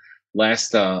that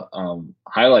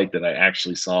I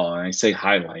actually saw. And I say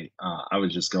highlight, I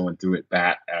was just going through it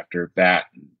bat after bat,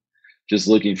 just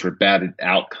looking for batted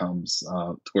outcomes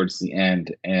towards the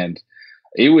end. And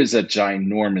it was a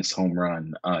ginormous home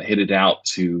run, hit it out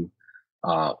to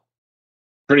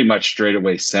pretty much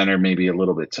straightaway center, maybe a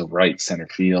little bit to right center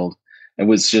field. It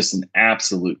was just an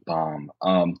absolute bomb.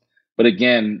 But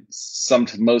again,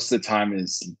 most of the time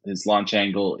his launch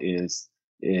angle is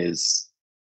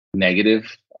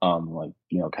negative, like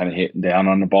kind of hitting down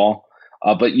on the ball.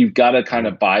 But you've got to kind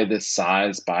of buy this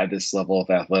size, buy this level of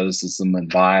athleticism, and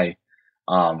buy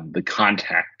the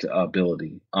contact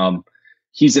ability.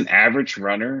 He's an average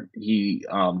runner. He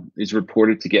is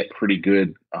reported to get pretty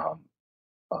good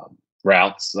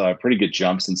routes, pretty good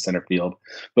jumps in center field.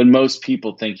 But most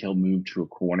people think he'll move to a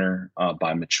corner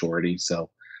by maturity. So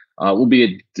we'll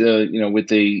be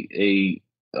with a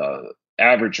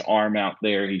average arm out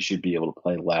there, he should be able to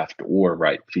play left or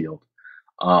right field.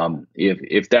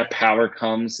 If that power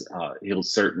comes, he'll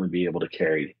certainly be able to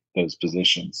carry those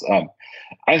positions.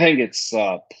 I think it's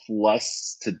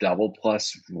plus to double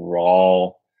plus raw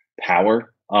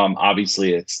power.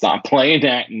 Obviously, it's not playing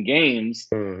that in games,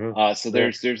 so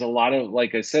there's a lot of,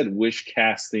 like I said, wish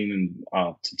casting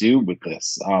to do with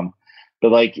this.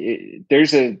 But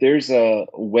there's a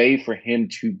way for him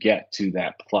to get to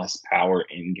that plus power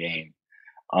in game.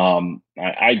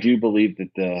 I do believe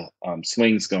that the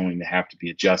swing's going to have to be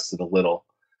adjusted a little.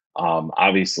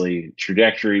 Obviously,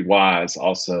 trajectory wise,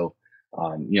 also,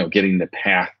 getting the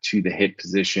path to the hit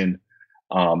position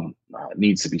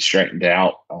needs to be straightened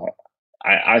out.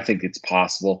 I think it's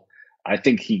possible. I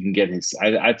think he can get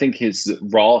I think his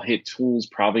raw hit tool is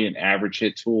probably an average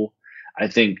hit tool. I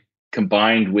think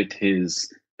combined with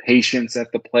his patience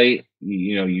at the plate,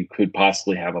 you could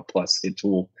possibly have a plus hit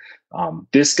tool.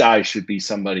 This guy should be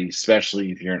somebody,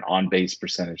 especially if you're in on-base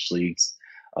percentage leagues,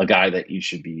 a guy that you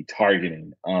should be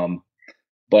targeting.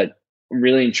 But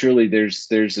really and truly, there's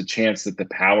a chance that the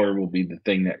power will be the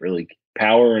thing that really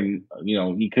power, and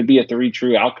he could be a 3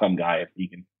 true outcome guy if he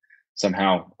can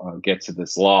somehow get to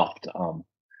this loft.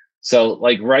 So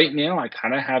right now, I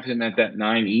kind of have him at that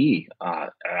 9E.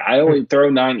 I only throw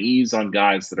 9Es on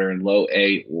guys that are in low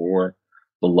A or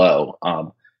below.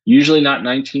 Usually not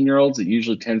 19-year-olds. It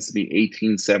usually tends to be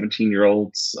 18,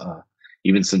 17-year-olds.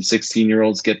 Even some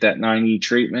 16-year-olds get that 9E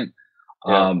treatment.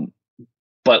 Yeah.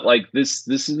 But this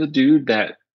is a dude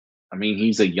that,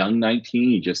 he's a young 19.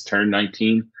 He just turned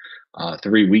 19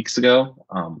 3 weeks ago.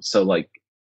 So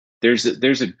there's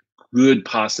a good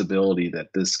possibility that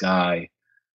this guy,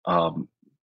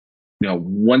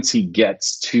 once he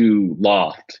gets to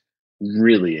loft,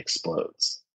 really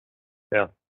explodes.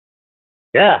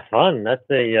 Yeah, fun. That's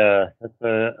a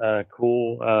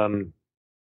cool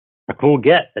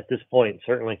get at this point.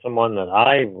 Certainly someone that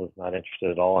I was not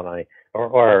interested at all, and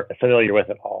or familiar with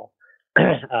at all.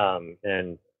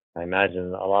 And I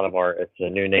imagine it's a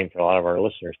new name for a lot of our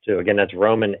listeners too. Again, that's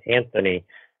Roman Anthony,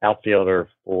 outfielder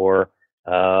for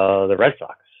the Red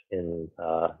Sox in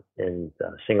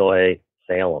Single A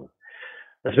Salem.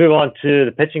 Let's move on to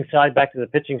the pitching side. Back to the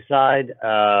pitching side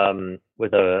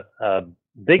with a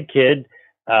big kid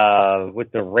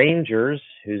with the Rangers,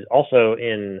 who's also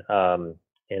in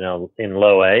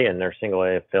low A and their Single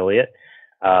A affiliate.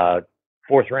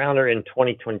 Fourth rounder in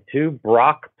 2022,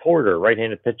 Brock Porter,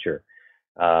 right-handed pitcher.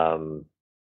 Tell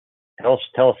us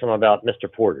some about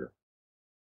Mr. Porter.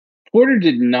 Porter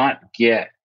did not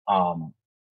get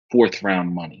fourth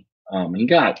round money. He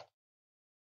got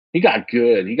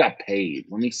good. He got paid.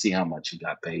 Let me see how much he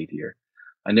got paid here.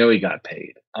 I know he got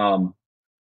paid.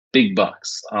 Big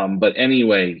bucks. But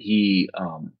anyway,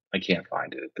 I can't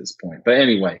find it at this point. But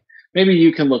anyway, maybe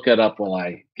you can look it up while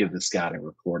I give the scouting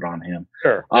report on him.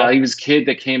 Sure. He was a kid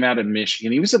that came out of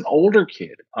Michigan. He was an older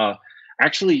kid.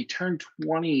 Actually, he turned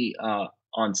 20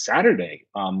 on Saturday.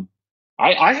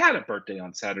 I had a birthday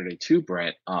on Saturday too,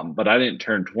 Brent. But I didn't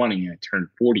turn 20. I turned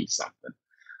 40 something.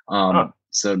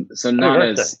 So not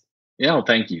as,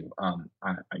 thank you.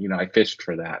 I fished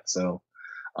for that. So,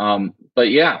 but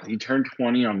yeah, he turned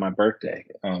 20 on my birthday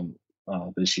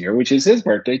this year, which is his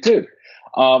birthday too.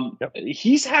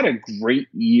 He's had a great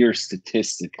year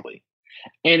statistically,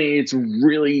 and it's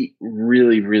really,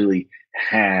 really, really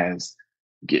has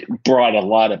brought a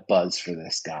lot of buzz for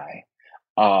this guy.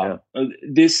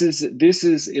 This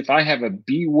is if I have a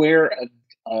beware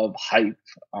of hype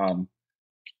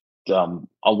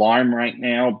alarm right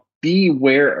now,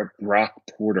 beware of Brock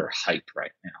Porter hype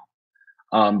right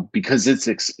now, because it's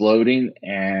exploding,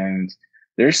 and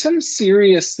there's some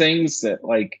serious things that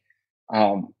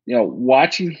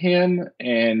watching him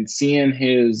and seeing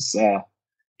his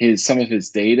some of his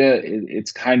data,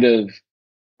 it's kind of,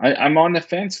 I'm on the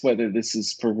fence whether this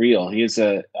is for real. He has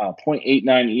a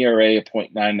 0.89 ERA, a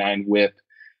 0.99 WHIP.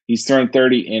 He's thrown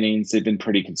 30 innings. They've been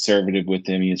pretty conservative with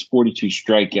him. He has 42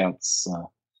 strikeouts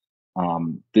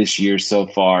this year so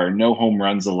far. No home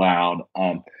runs allowed.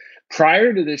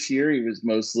 Prior to this year, he was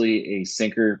mostly a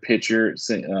sinker pitcher,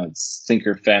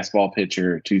 sinker fastball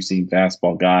pitcher, two-seam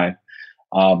fastball guy.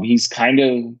 He's kind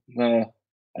of,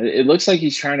 it looks like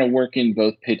he's trying to work in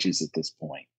both pitches at this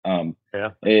point.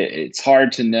 It's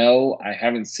hard to know. I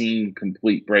haven't seen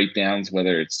complete breakdowns,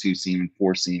 whether it's two seam and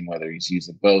four seam, whether he's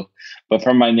using both. But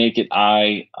from my naked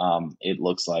eye, it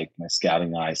looks like my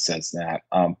scouting eye says that.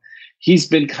 He's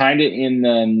been kind of in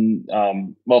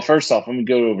the, well, first off, let me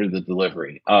go over the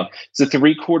delivery. It's a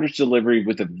 3/4 delivery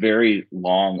with a very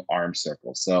long arm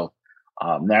circle. So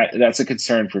that's a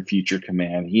concern for future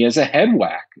command. He has a head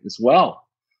whack as well.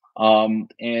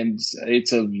 And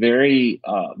it's a very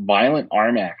violent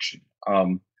arm action.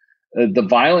 The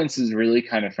violence is really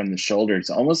kind of from the shoulder. It's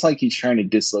almost like he's trying to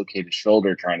dislocate his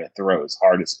shoulder, trying to throw as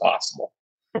hard as possible.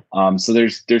 So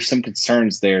there's some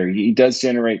concerns there. He does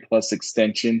generate plus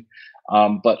extension,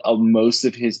 but most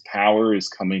of his power is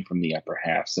coming from the upper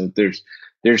half. So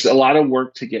there's a lot of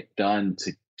work to get done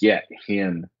to get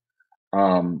him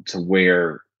to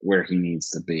where he needs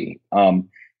to be.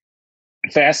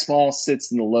 Fastball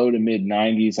sits in the low to mid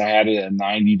 90s. I had it at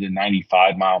 90 to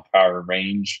 95 mile per hour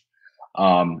range.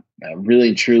 Really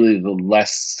and truly, the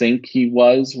less sink he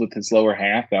was with his lower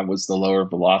half, that was the lower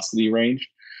velocity range.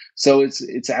 So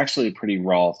it's actually a pretty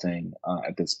raw thing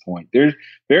at this point. There's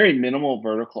very minimal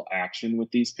vertical action with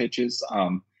these pitches,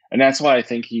 and that's why I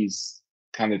think he's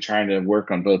kind of trying to work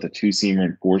on both a two-seamer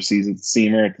and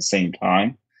four-seamer at the same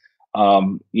time.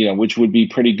 Which would be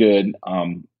pretty good.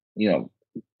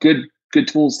 Good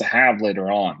tools to have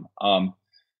later on.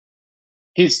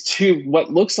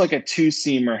 What looks like a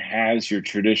two-seamer has your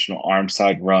traditional arm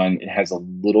side run. It has a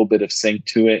little bit of sink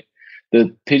to it.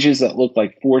 The pitches that look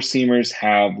like four-seamers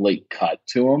have late cut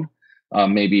to them.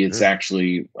 Maybe it's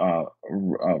actually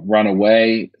run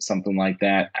away, something like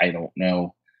that. I don't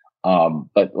know.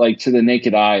 But like to the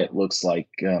naked eye, it looks like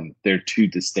they're two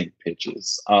distinct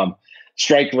pitches.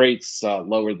 Strike rate's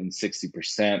lower than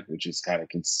 60%, which is kind of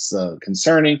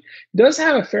concerning. It does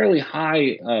have a fairly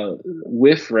high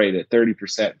whiff rate at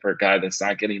 30% for a guy that's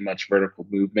not getting much vertical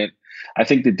movement. I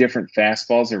think the different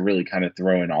fastballs are really kind of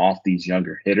throwing off these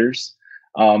younger hitters.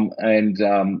 And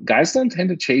guys don't tend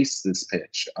to chase this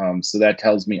pitch. So that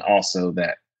tells me also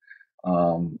that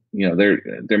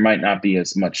there might not be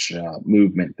as much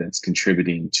movement that's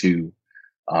contributing to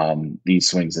these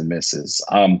swings and misses.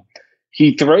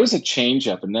 He throws a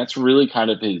changeup, and that's really kind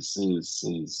of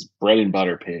his bread and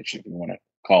butter pitch, if you want to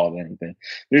call it anything.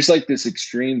 There's like this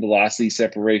extreme velocity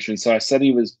separation. So I said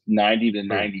he was 90 to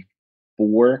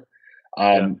 94.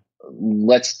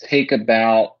 Let's take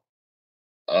about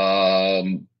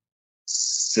 14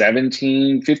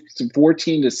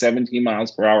 to 17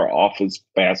 miles per hour off his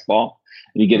fastball,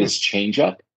 and you get his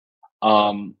changeup.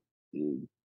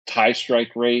 Tie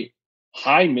strike rate,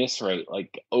 high miss rate,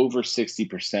 like over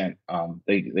 60%.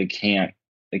 They can't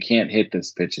hit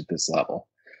this pitch at this level,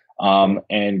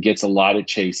 and gets a lot of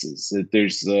chases.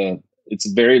 It's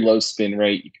a very low spin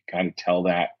rate. You can kind of tell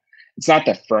that it's not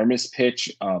the firmest pitch.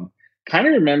 Kind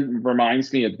of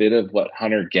reminds me a bit of what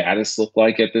Hunter Gaddis looked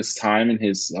like at this time in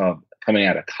his coming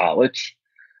out of college,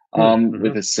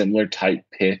 with a similar type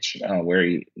pitch where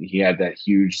he had that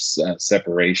huge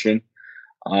separation.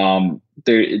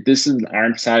 This is an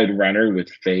arm side runner with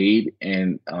fade,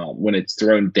 and when it's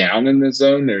thrown down in the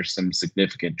zone, there's some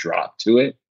significant drop to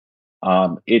it.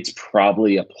 It's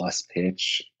probably a plus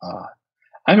pitch.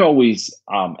 I'm always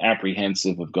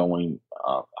apprehensive of going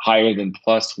higher than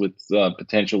plus with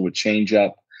potential with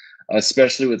changeup,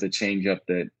 especially with a changeup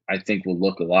that I think will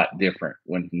look a lot different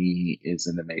when he is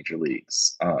in the major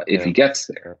leagues, if he gets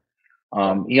there.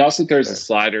 He also throws a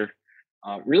slider.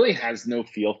 Really has no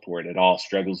feel for it at all,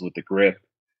 struggles with the grip.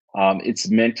 It's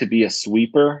meant to be a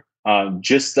sweeper,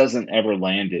 just doesn't ever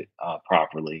land it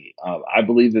properly. I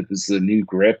believe that this is a new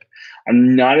grip.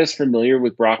 I'm not as familiar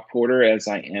with Brock Porter as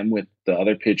I am with the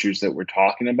other pitchers that we're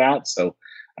talking about, so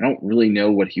I don't really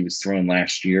know what he was throwing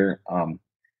last year.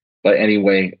 But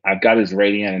anyway, I've got his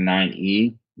rating at a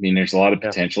 9E. I mean, there's a lot of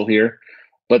potential here,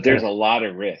 but there's a lot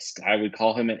of risk. I would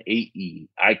call him an 8E.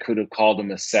 I could have called him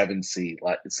a 7C,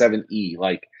 like 7E.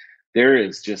 Like, there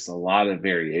is just a lot of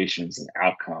variations in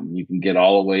outcome. You can get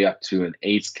all the way up to an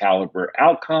ace caliber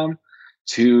outcome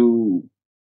to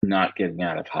not getting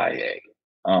out of high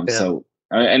A. So,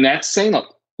 and that's saying a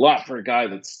lot for a guy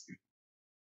that's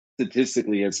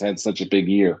statistically has had such a big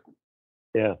year.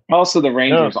 Yeah. Also, the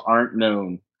Rangers aren't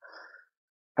known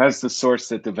as the source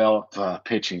that develop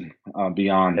pitching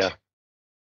beyond.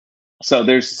 So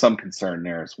there's some concern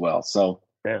there as well. So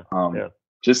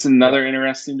just another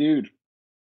interesting dude.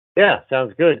 Yeah,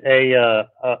 sounds good.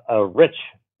 A rich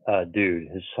dude.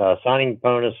 His signing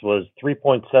bonus was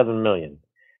 $3.7 million.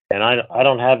 And I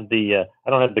don't have the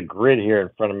grid here in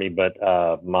front of me, but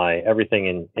my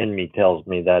everything in me tells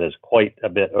me that is quite a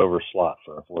bit over slot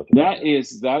for a fourth. That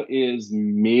is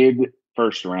mid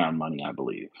first round money, I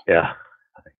believe. Yeah,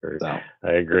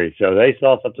 I agree. So they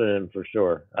saw something in him for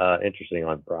sure. Interesting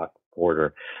on Brock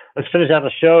Porter. Let's finish out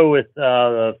the show with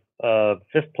the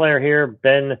fifth player here,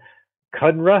 Ben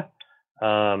Kudrna.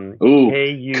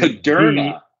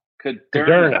 Kudrna.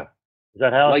 Is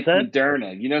that how it's said?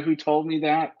 Moderna. You know who told me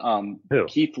that? Who?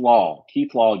 Keith Law.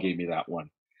 Keith Law gave me that one.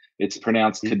 It's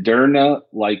pronounced Kudrna,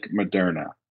 like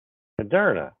Moderna.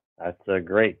 Kudrna. That's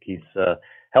great. He's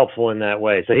helpful in that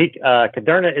way. So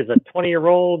Kudrna is a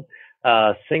 20-year-old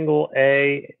single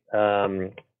A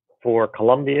for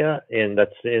Columbia,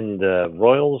 that's in the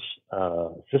Royals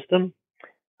system.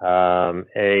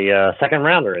 A second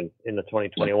rounder in the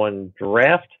 2021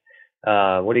 draft.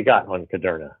 What do you got on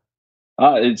Kudrna?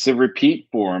 It's a repeat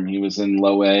for him. He was in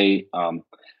low A, and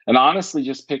honestly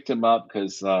just picked him up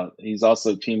because he's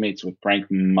also teammates with Frank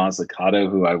Mazzucato,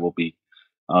 who I will be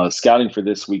scouting for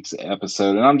this week's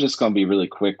episode. And I'm just going to be really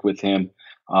quick with him.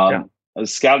 I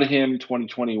scouted him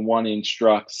 2021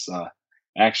 instructs.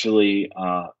 Actually,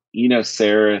 Eno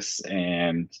Saris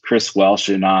and Chris Welsh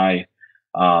and I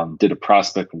did a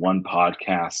Prospect One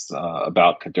podcast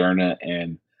about Kudrna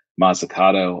and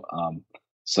Mazzucato.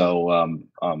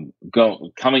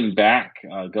 Going back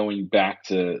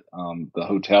to the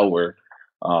hotel where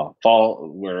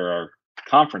our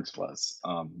conference was,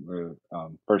 where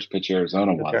First Pitch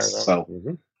Arizona was.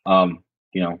 So, a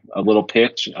little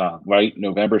pitch, right?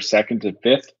 November 2nd to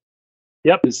 5th.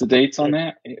 Yep. Is the dates on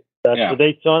that? That's the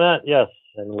dates on that. Yes.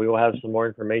 And we will have some more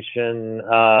information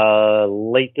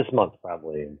late this month,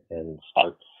 probably, and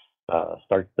start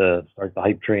the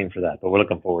hype train for that. But we're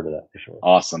looking forward to that for sure.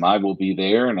 Awesome. I will be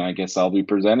there, and I guess I'll be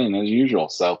presenting as usual.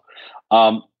 So,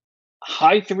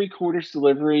 high 3/4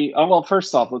 delivery. Oh, well,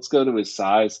 first off, let's go to his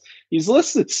size. He's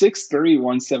listed 6'3",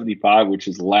 175, which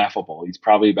is laughable. He's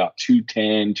probably about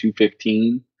 210,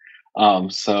 215. I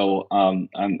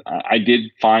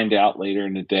did find out later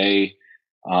in the day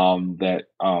that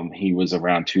he was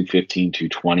around 215,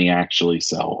 220 actually.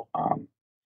 So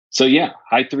yeah,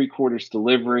 high 3/4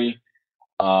 delivery.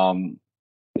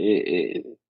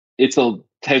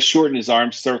 Has shortened his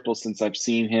arm circle since I've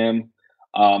seen him,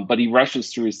 but he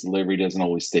rushes through his delivery, doesn't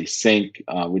always stay sync,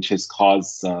 which has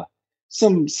caused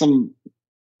some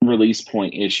release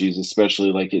point issues,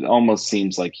 especially like it almost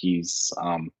seems like he's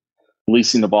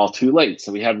releasing the ball too late.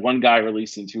 So we had one guy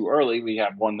releasing too early. We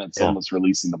have one that's almost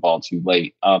releasing the ball too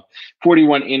late.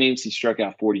 41 innings. He struck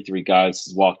out 43 guys.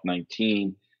 He's walked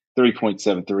 19,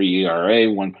 3.73 ERA,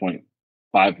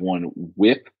 1.51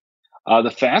 whip.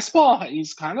 The fastball,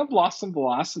 he's kind of lost some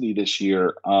velocity this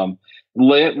year.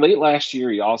 Late last year,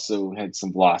 he also had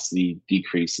some velocity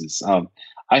decreases.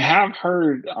 I have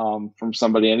heard from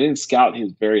somebody, I didn't scout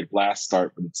his very last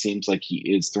start, but it seems like he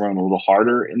is throwing a little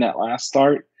harder in that last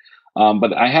start.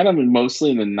 But I had him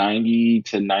mostly in the 90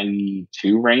 to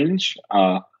 92 range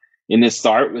in this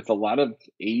start with a lot of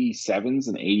 87s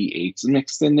and 88s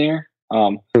mixed in there.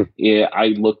 I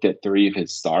looked at 3 of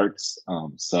his starts.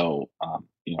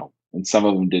 And some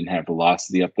of them didn't have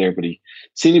velocity up there, but he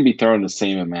seemed to be throwing the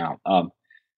same amount.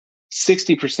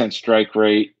 60% strike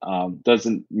rate,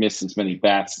 doesn't miss as many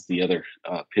bats as the other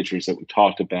pitchers that we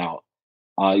talked about.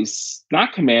 He's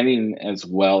not commanding as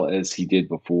well as he did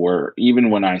before, even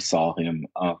when I saw him.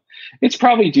 It's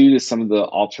probably due to some of the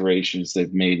alterations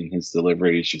they've made in his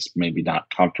delivery. He's just maybe not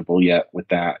comfortable yet with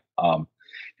that.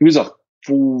 He was a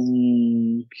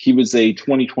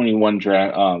 2021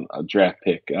 draft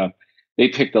pick. They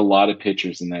picked a lot of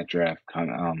pitchers in that draft,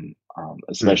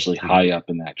 especially high up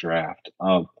in that draft.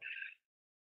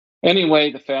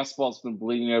 Anyway, the fastball's been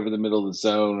bleeding over the middle of the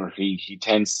zone, or he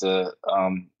tends to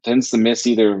miss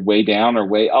either way down or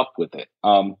way up with it.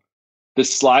 The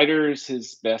slider is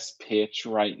his best pitch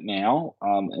right now,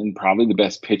 and probably the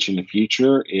best pitch in the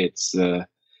future. It's low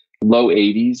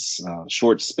 80s,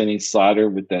 short spinning slider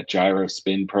with that gyro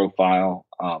spin profile.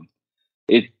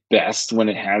 It's best when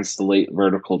it has the late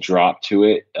vertical drop to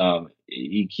it.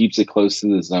 He keeps it close to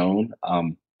the zone.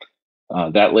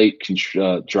 That late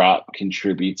drop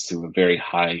contributes to a very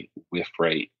high whiff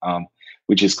rate,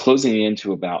 which is closing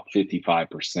into about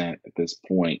 55% at this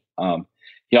point.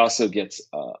 He also gets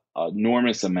an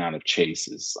enormous amount of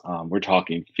chases. We're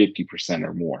talking 50%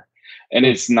 or more. And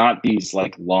it's not these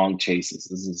like long chases.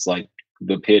 This is like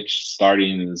the pitch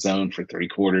starting in the zone for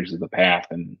 3/4 of the path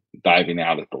and diving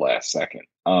out at the last second.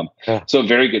 So a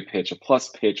very good pitch, a plus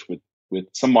pitch with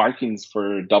some markings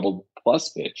for a double plus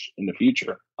pitch in the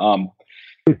future.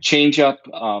 Changeup,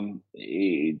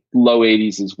 low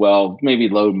 80s as well, maybe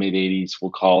low mid 80s,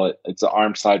 we'll call it. It's an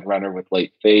arm side runner with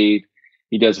late fade.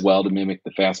 He does well to mimic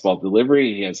the fastball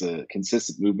delivery. He has a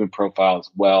consistent movement profile as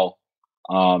well.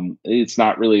 It's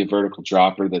not really a vertical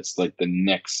dropper that's like the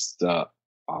next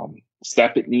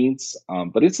step it needs,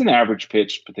 but it's an average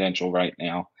pitch potential right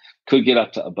now. Could get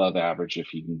up to above average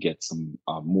if you can get some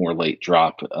more late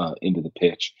drop into the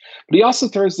pitch. But he also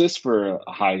throws this for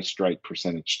a high strike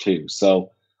percentage too.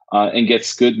 So and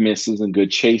gets good misses and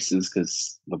good chases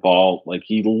because the ball,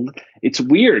 it's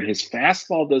weird. His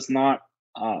fastball does not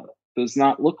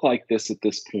look like this at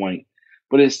this point,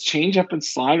 but his changeup and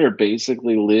slider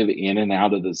basically live in and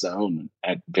out of the zone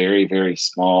at very, very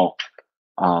small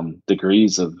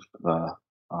degrees of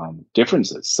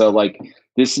differences. So like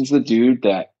this is the dude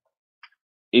that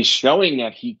is showing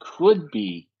that he could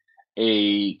be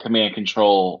a command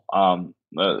control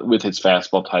with his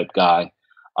fastball type guy.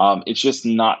 It's just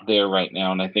not there right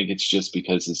now, and I think it's just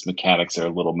because his mechanics are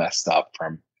a little messed up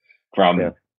from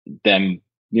them,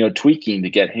 tweaking to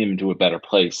get him to a better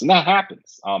place, and that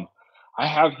happens. I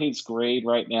have his grade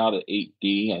right now to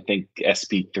 8D. I think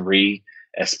SP3,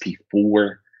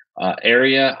 SP4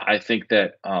 area. I think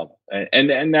that,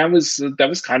 and that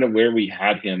was kind of where we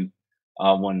had him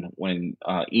when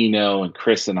Eno and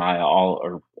Chris and I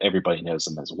or everybody knows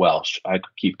him as well. I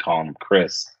keep calling him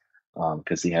Chris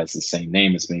because he has the same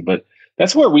name as me, but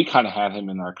that's where we kind of had him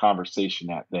in our conversation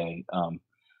that day.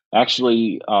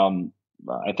 Actually,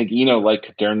 I think Eno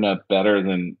liked Kudrna better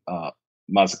than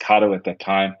Mazzucato at that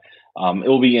time. It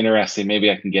will be interesting. Maybe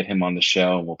I can get him on the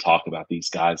show and we'll talk about these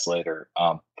guys later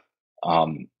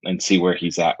and see where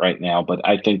he's at right now. But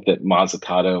I think that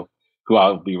Mazzucato, who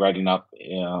I'll be writing up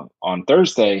on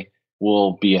Thursday,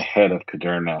 will be ahead of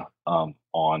Kudrna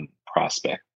on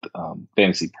prospect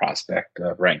fantasy prospect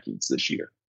rankings this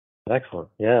year. Excellent.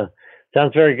 Yeah.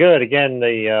 Sounds very good. Again,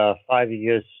 the 5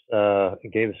 years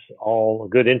gave us all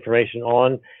good information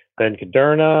on Ben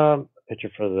Kudrna, pitcher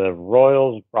for the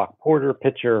Royals, Brock Porter,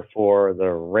 pitcher for the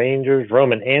Rangers,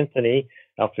 Roman Anthony,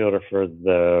 outfielder for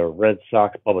the Red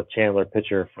Sox, Bubba Chandler,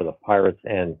 pitcher for the Pirates,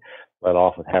 and led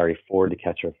off with Harry Ford, the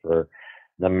catcher for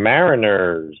the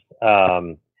Mariners.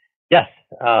 Yes,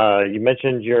 you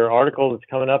mentioned your article that's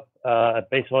coming up at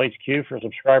Baseball HQ for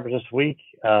subscribers this week.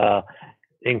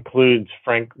 Includes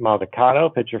Frank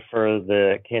Mazzucato, pitcher for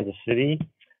the Kansas City,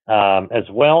 as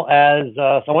well as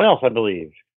someone else, I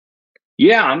believe.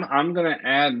 Yeah, I'm going to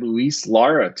add Luis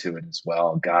Lara to it as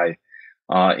well, a guy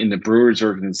in the Brewers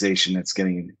organization that's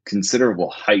getting considerable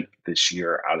hype this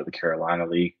year out of the Carolina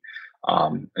League.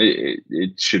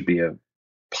 It should be a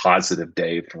positive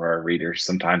day for our readers.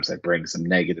 Sometimes I bring some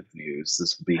negative news.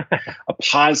 This will be a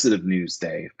positive news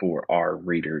day for our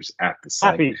readers at the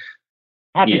site.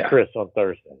 Happy Chris on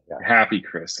Thursday. Yeah. Happy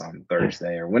Chris on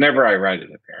Thursday, or whenever I write it,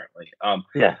 apparently.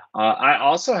 I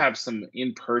also have some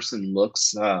in-person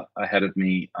looks ahead of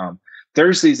me.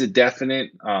 Thursday's a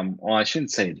definite. Well, I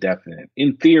shouldn't say definite.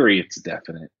 In theory, it's a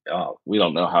definite. We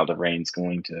don't know how the rain's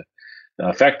going to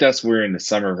affect us. We're in the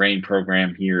summer rain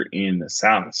program here in the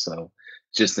South, so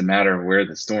it's just a matter of where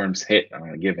the storms hit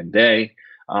on a given day.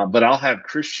 But I'll have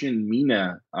Christian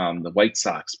Mina, the White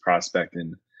Sox prospect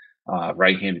and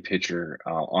right-handed pitcher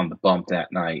on the bump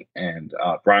that night, and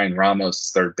Brian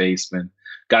Ramos, third baseman,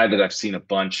 guy that I've seen a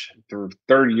bunch through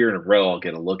third year in a row. I'll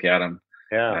get a look at him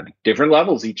at different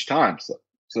levels each time,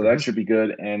 so that should be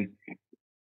good. And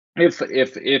if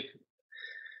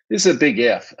this is a big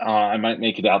if, I might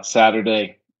make it out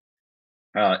Saturday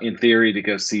in theory to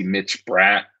go see Mitch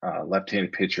Bratt,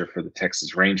 left-handed pitcher for the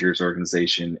Texas Rangers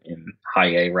organization in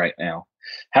High A right now,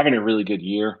 having a really good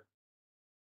year.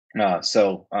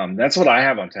 So that's what I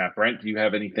have on tap. Brent, do you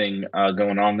have anything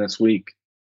going on this week?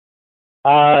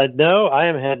 No, I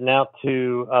am heading out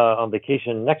to on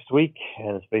vacation next week,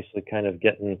 and it's basically kind of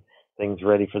getting things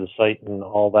ready for the site and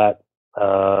all that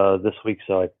this week.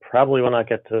 So I probably will not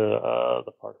get to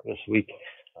the park this week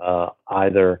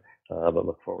either, but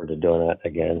look forward to doing that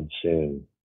again soon.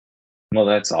 Well,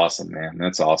 that's awesome, man.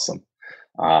 That's awesome.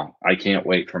 I can't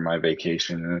wait for my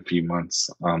vacation in a few months.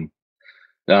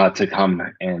 To come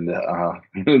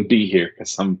and be here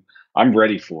because I'm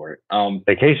ready for it.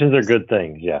 Vacations are good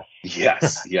things.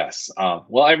 Yes. Yes.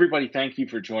 Well, everybody, thank you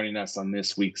for joining us on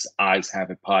this week's Eyes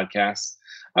Have It podcast.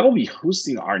 I will be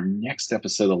hosting our next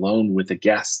episode alone with a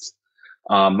guest.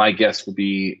 My guest will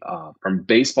be from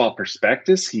Baseball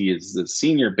Prospectus. He is the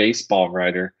senior baseball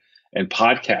writer and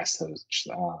podcast host,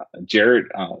 Jarrett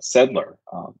Sedler.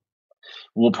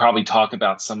 We'll probably talk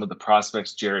about some of the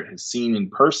prospects Jarrett has seen in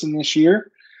person this year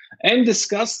and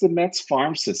discuss the Mets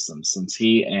farm system, since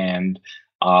he and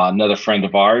Another friend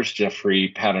of ours,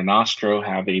 Jeffrey Paternostro,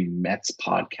 have a Mets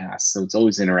podcast. So it's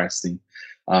always interesting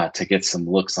to get some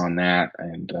looks on that.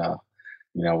 And,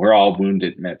 we're all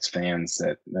wounded Mets fans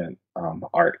that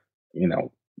are,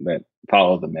 that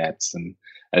follow the Mets. And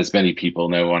as many people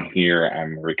know on here,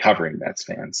 I'm a recovering Mets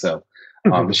fan. So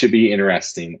it should be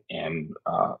interesting and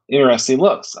interesting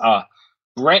looks.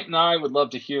 Brent and I would love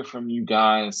to hear from you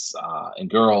guys and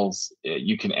girls.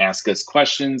 You can ask us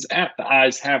questions at the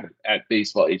eyes have it at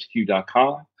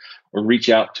baseballhq.com or reach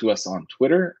out to us on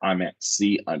Twitter. I'm at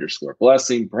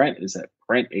C_blessing. Brent is at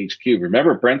Brent HQ.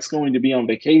 Remember, Brent's going to be on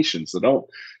vacation, so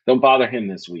don't bother him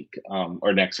this week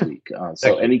or next week.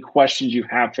 So any questions you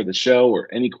have for the show or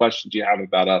any questions you have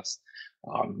about us,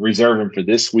 reserve them for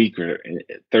this week or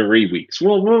 3 weeks.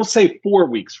 We'll say 4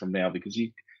 weeks from now because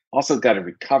you also got to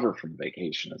recover from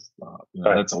vacation.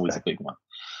 That's always a big one.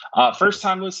 First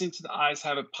time listening to the Eyes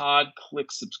Have It pod,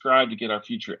 click subscribe to get our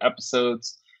future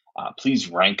episodes. Please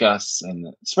rank us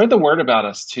and spread the word about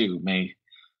us too.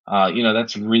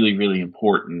 That's really, really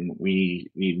important. We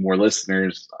need more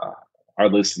listeners. Our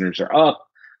listeners are up.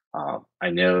 I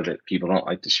know that people don't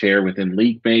like to share within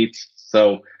league mates.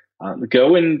 So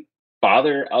go and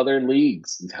bother other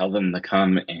leagues and tell them to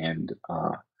come and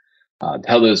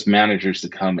tell those managers to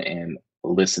come and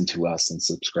listen to us and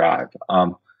subscribe.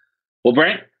 Well,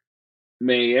 Brent,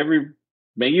 may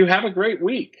you have a great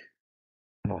week.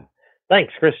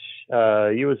 Thanks, Chris.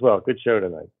 You as well. Good show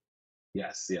tonight.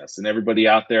 Yes. And everybody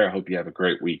out there, I hope you have a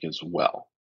great week as well.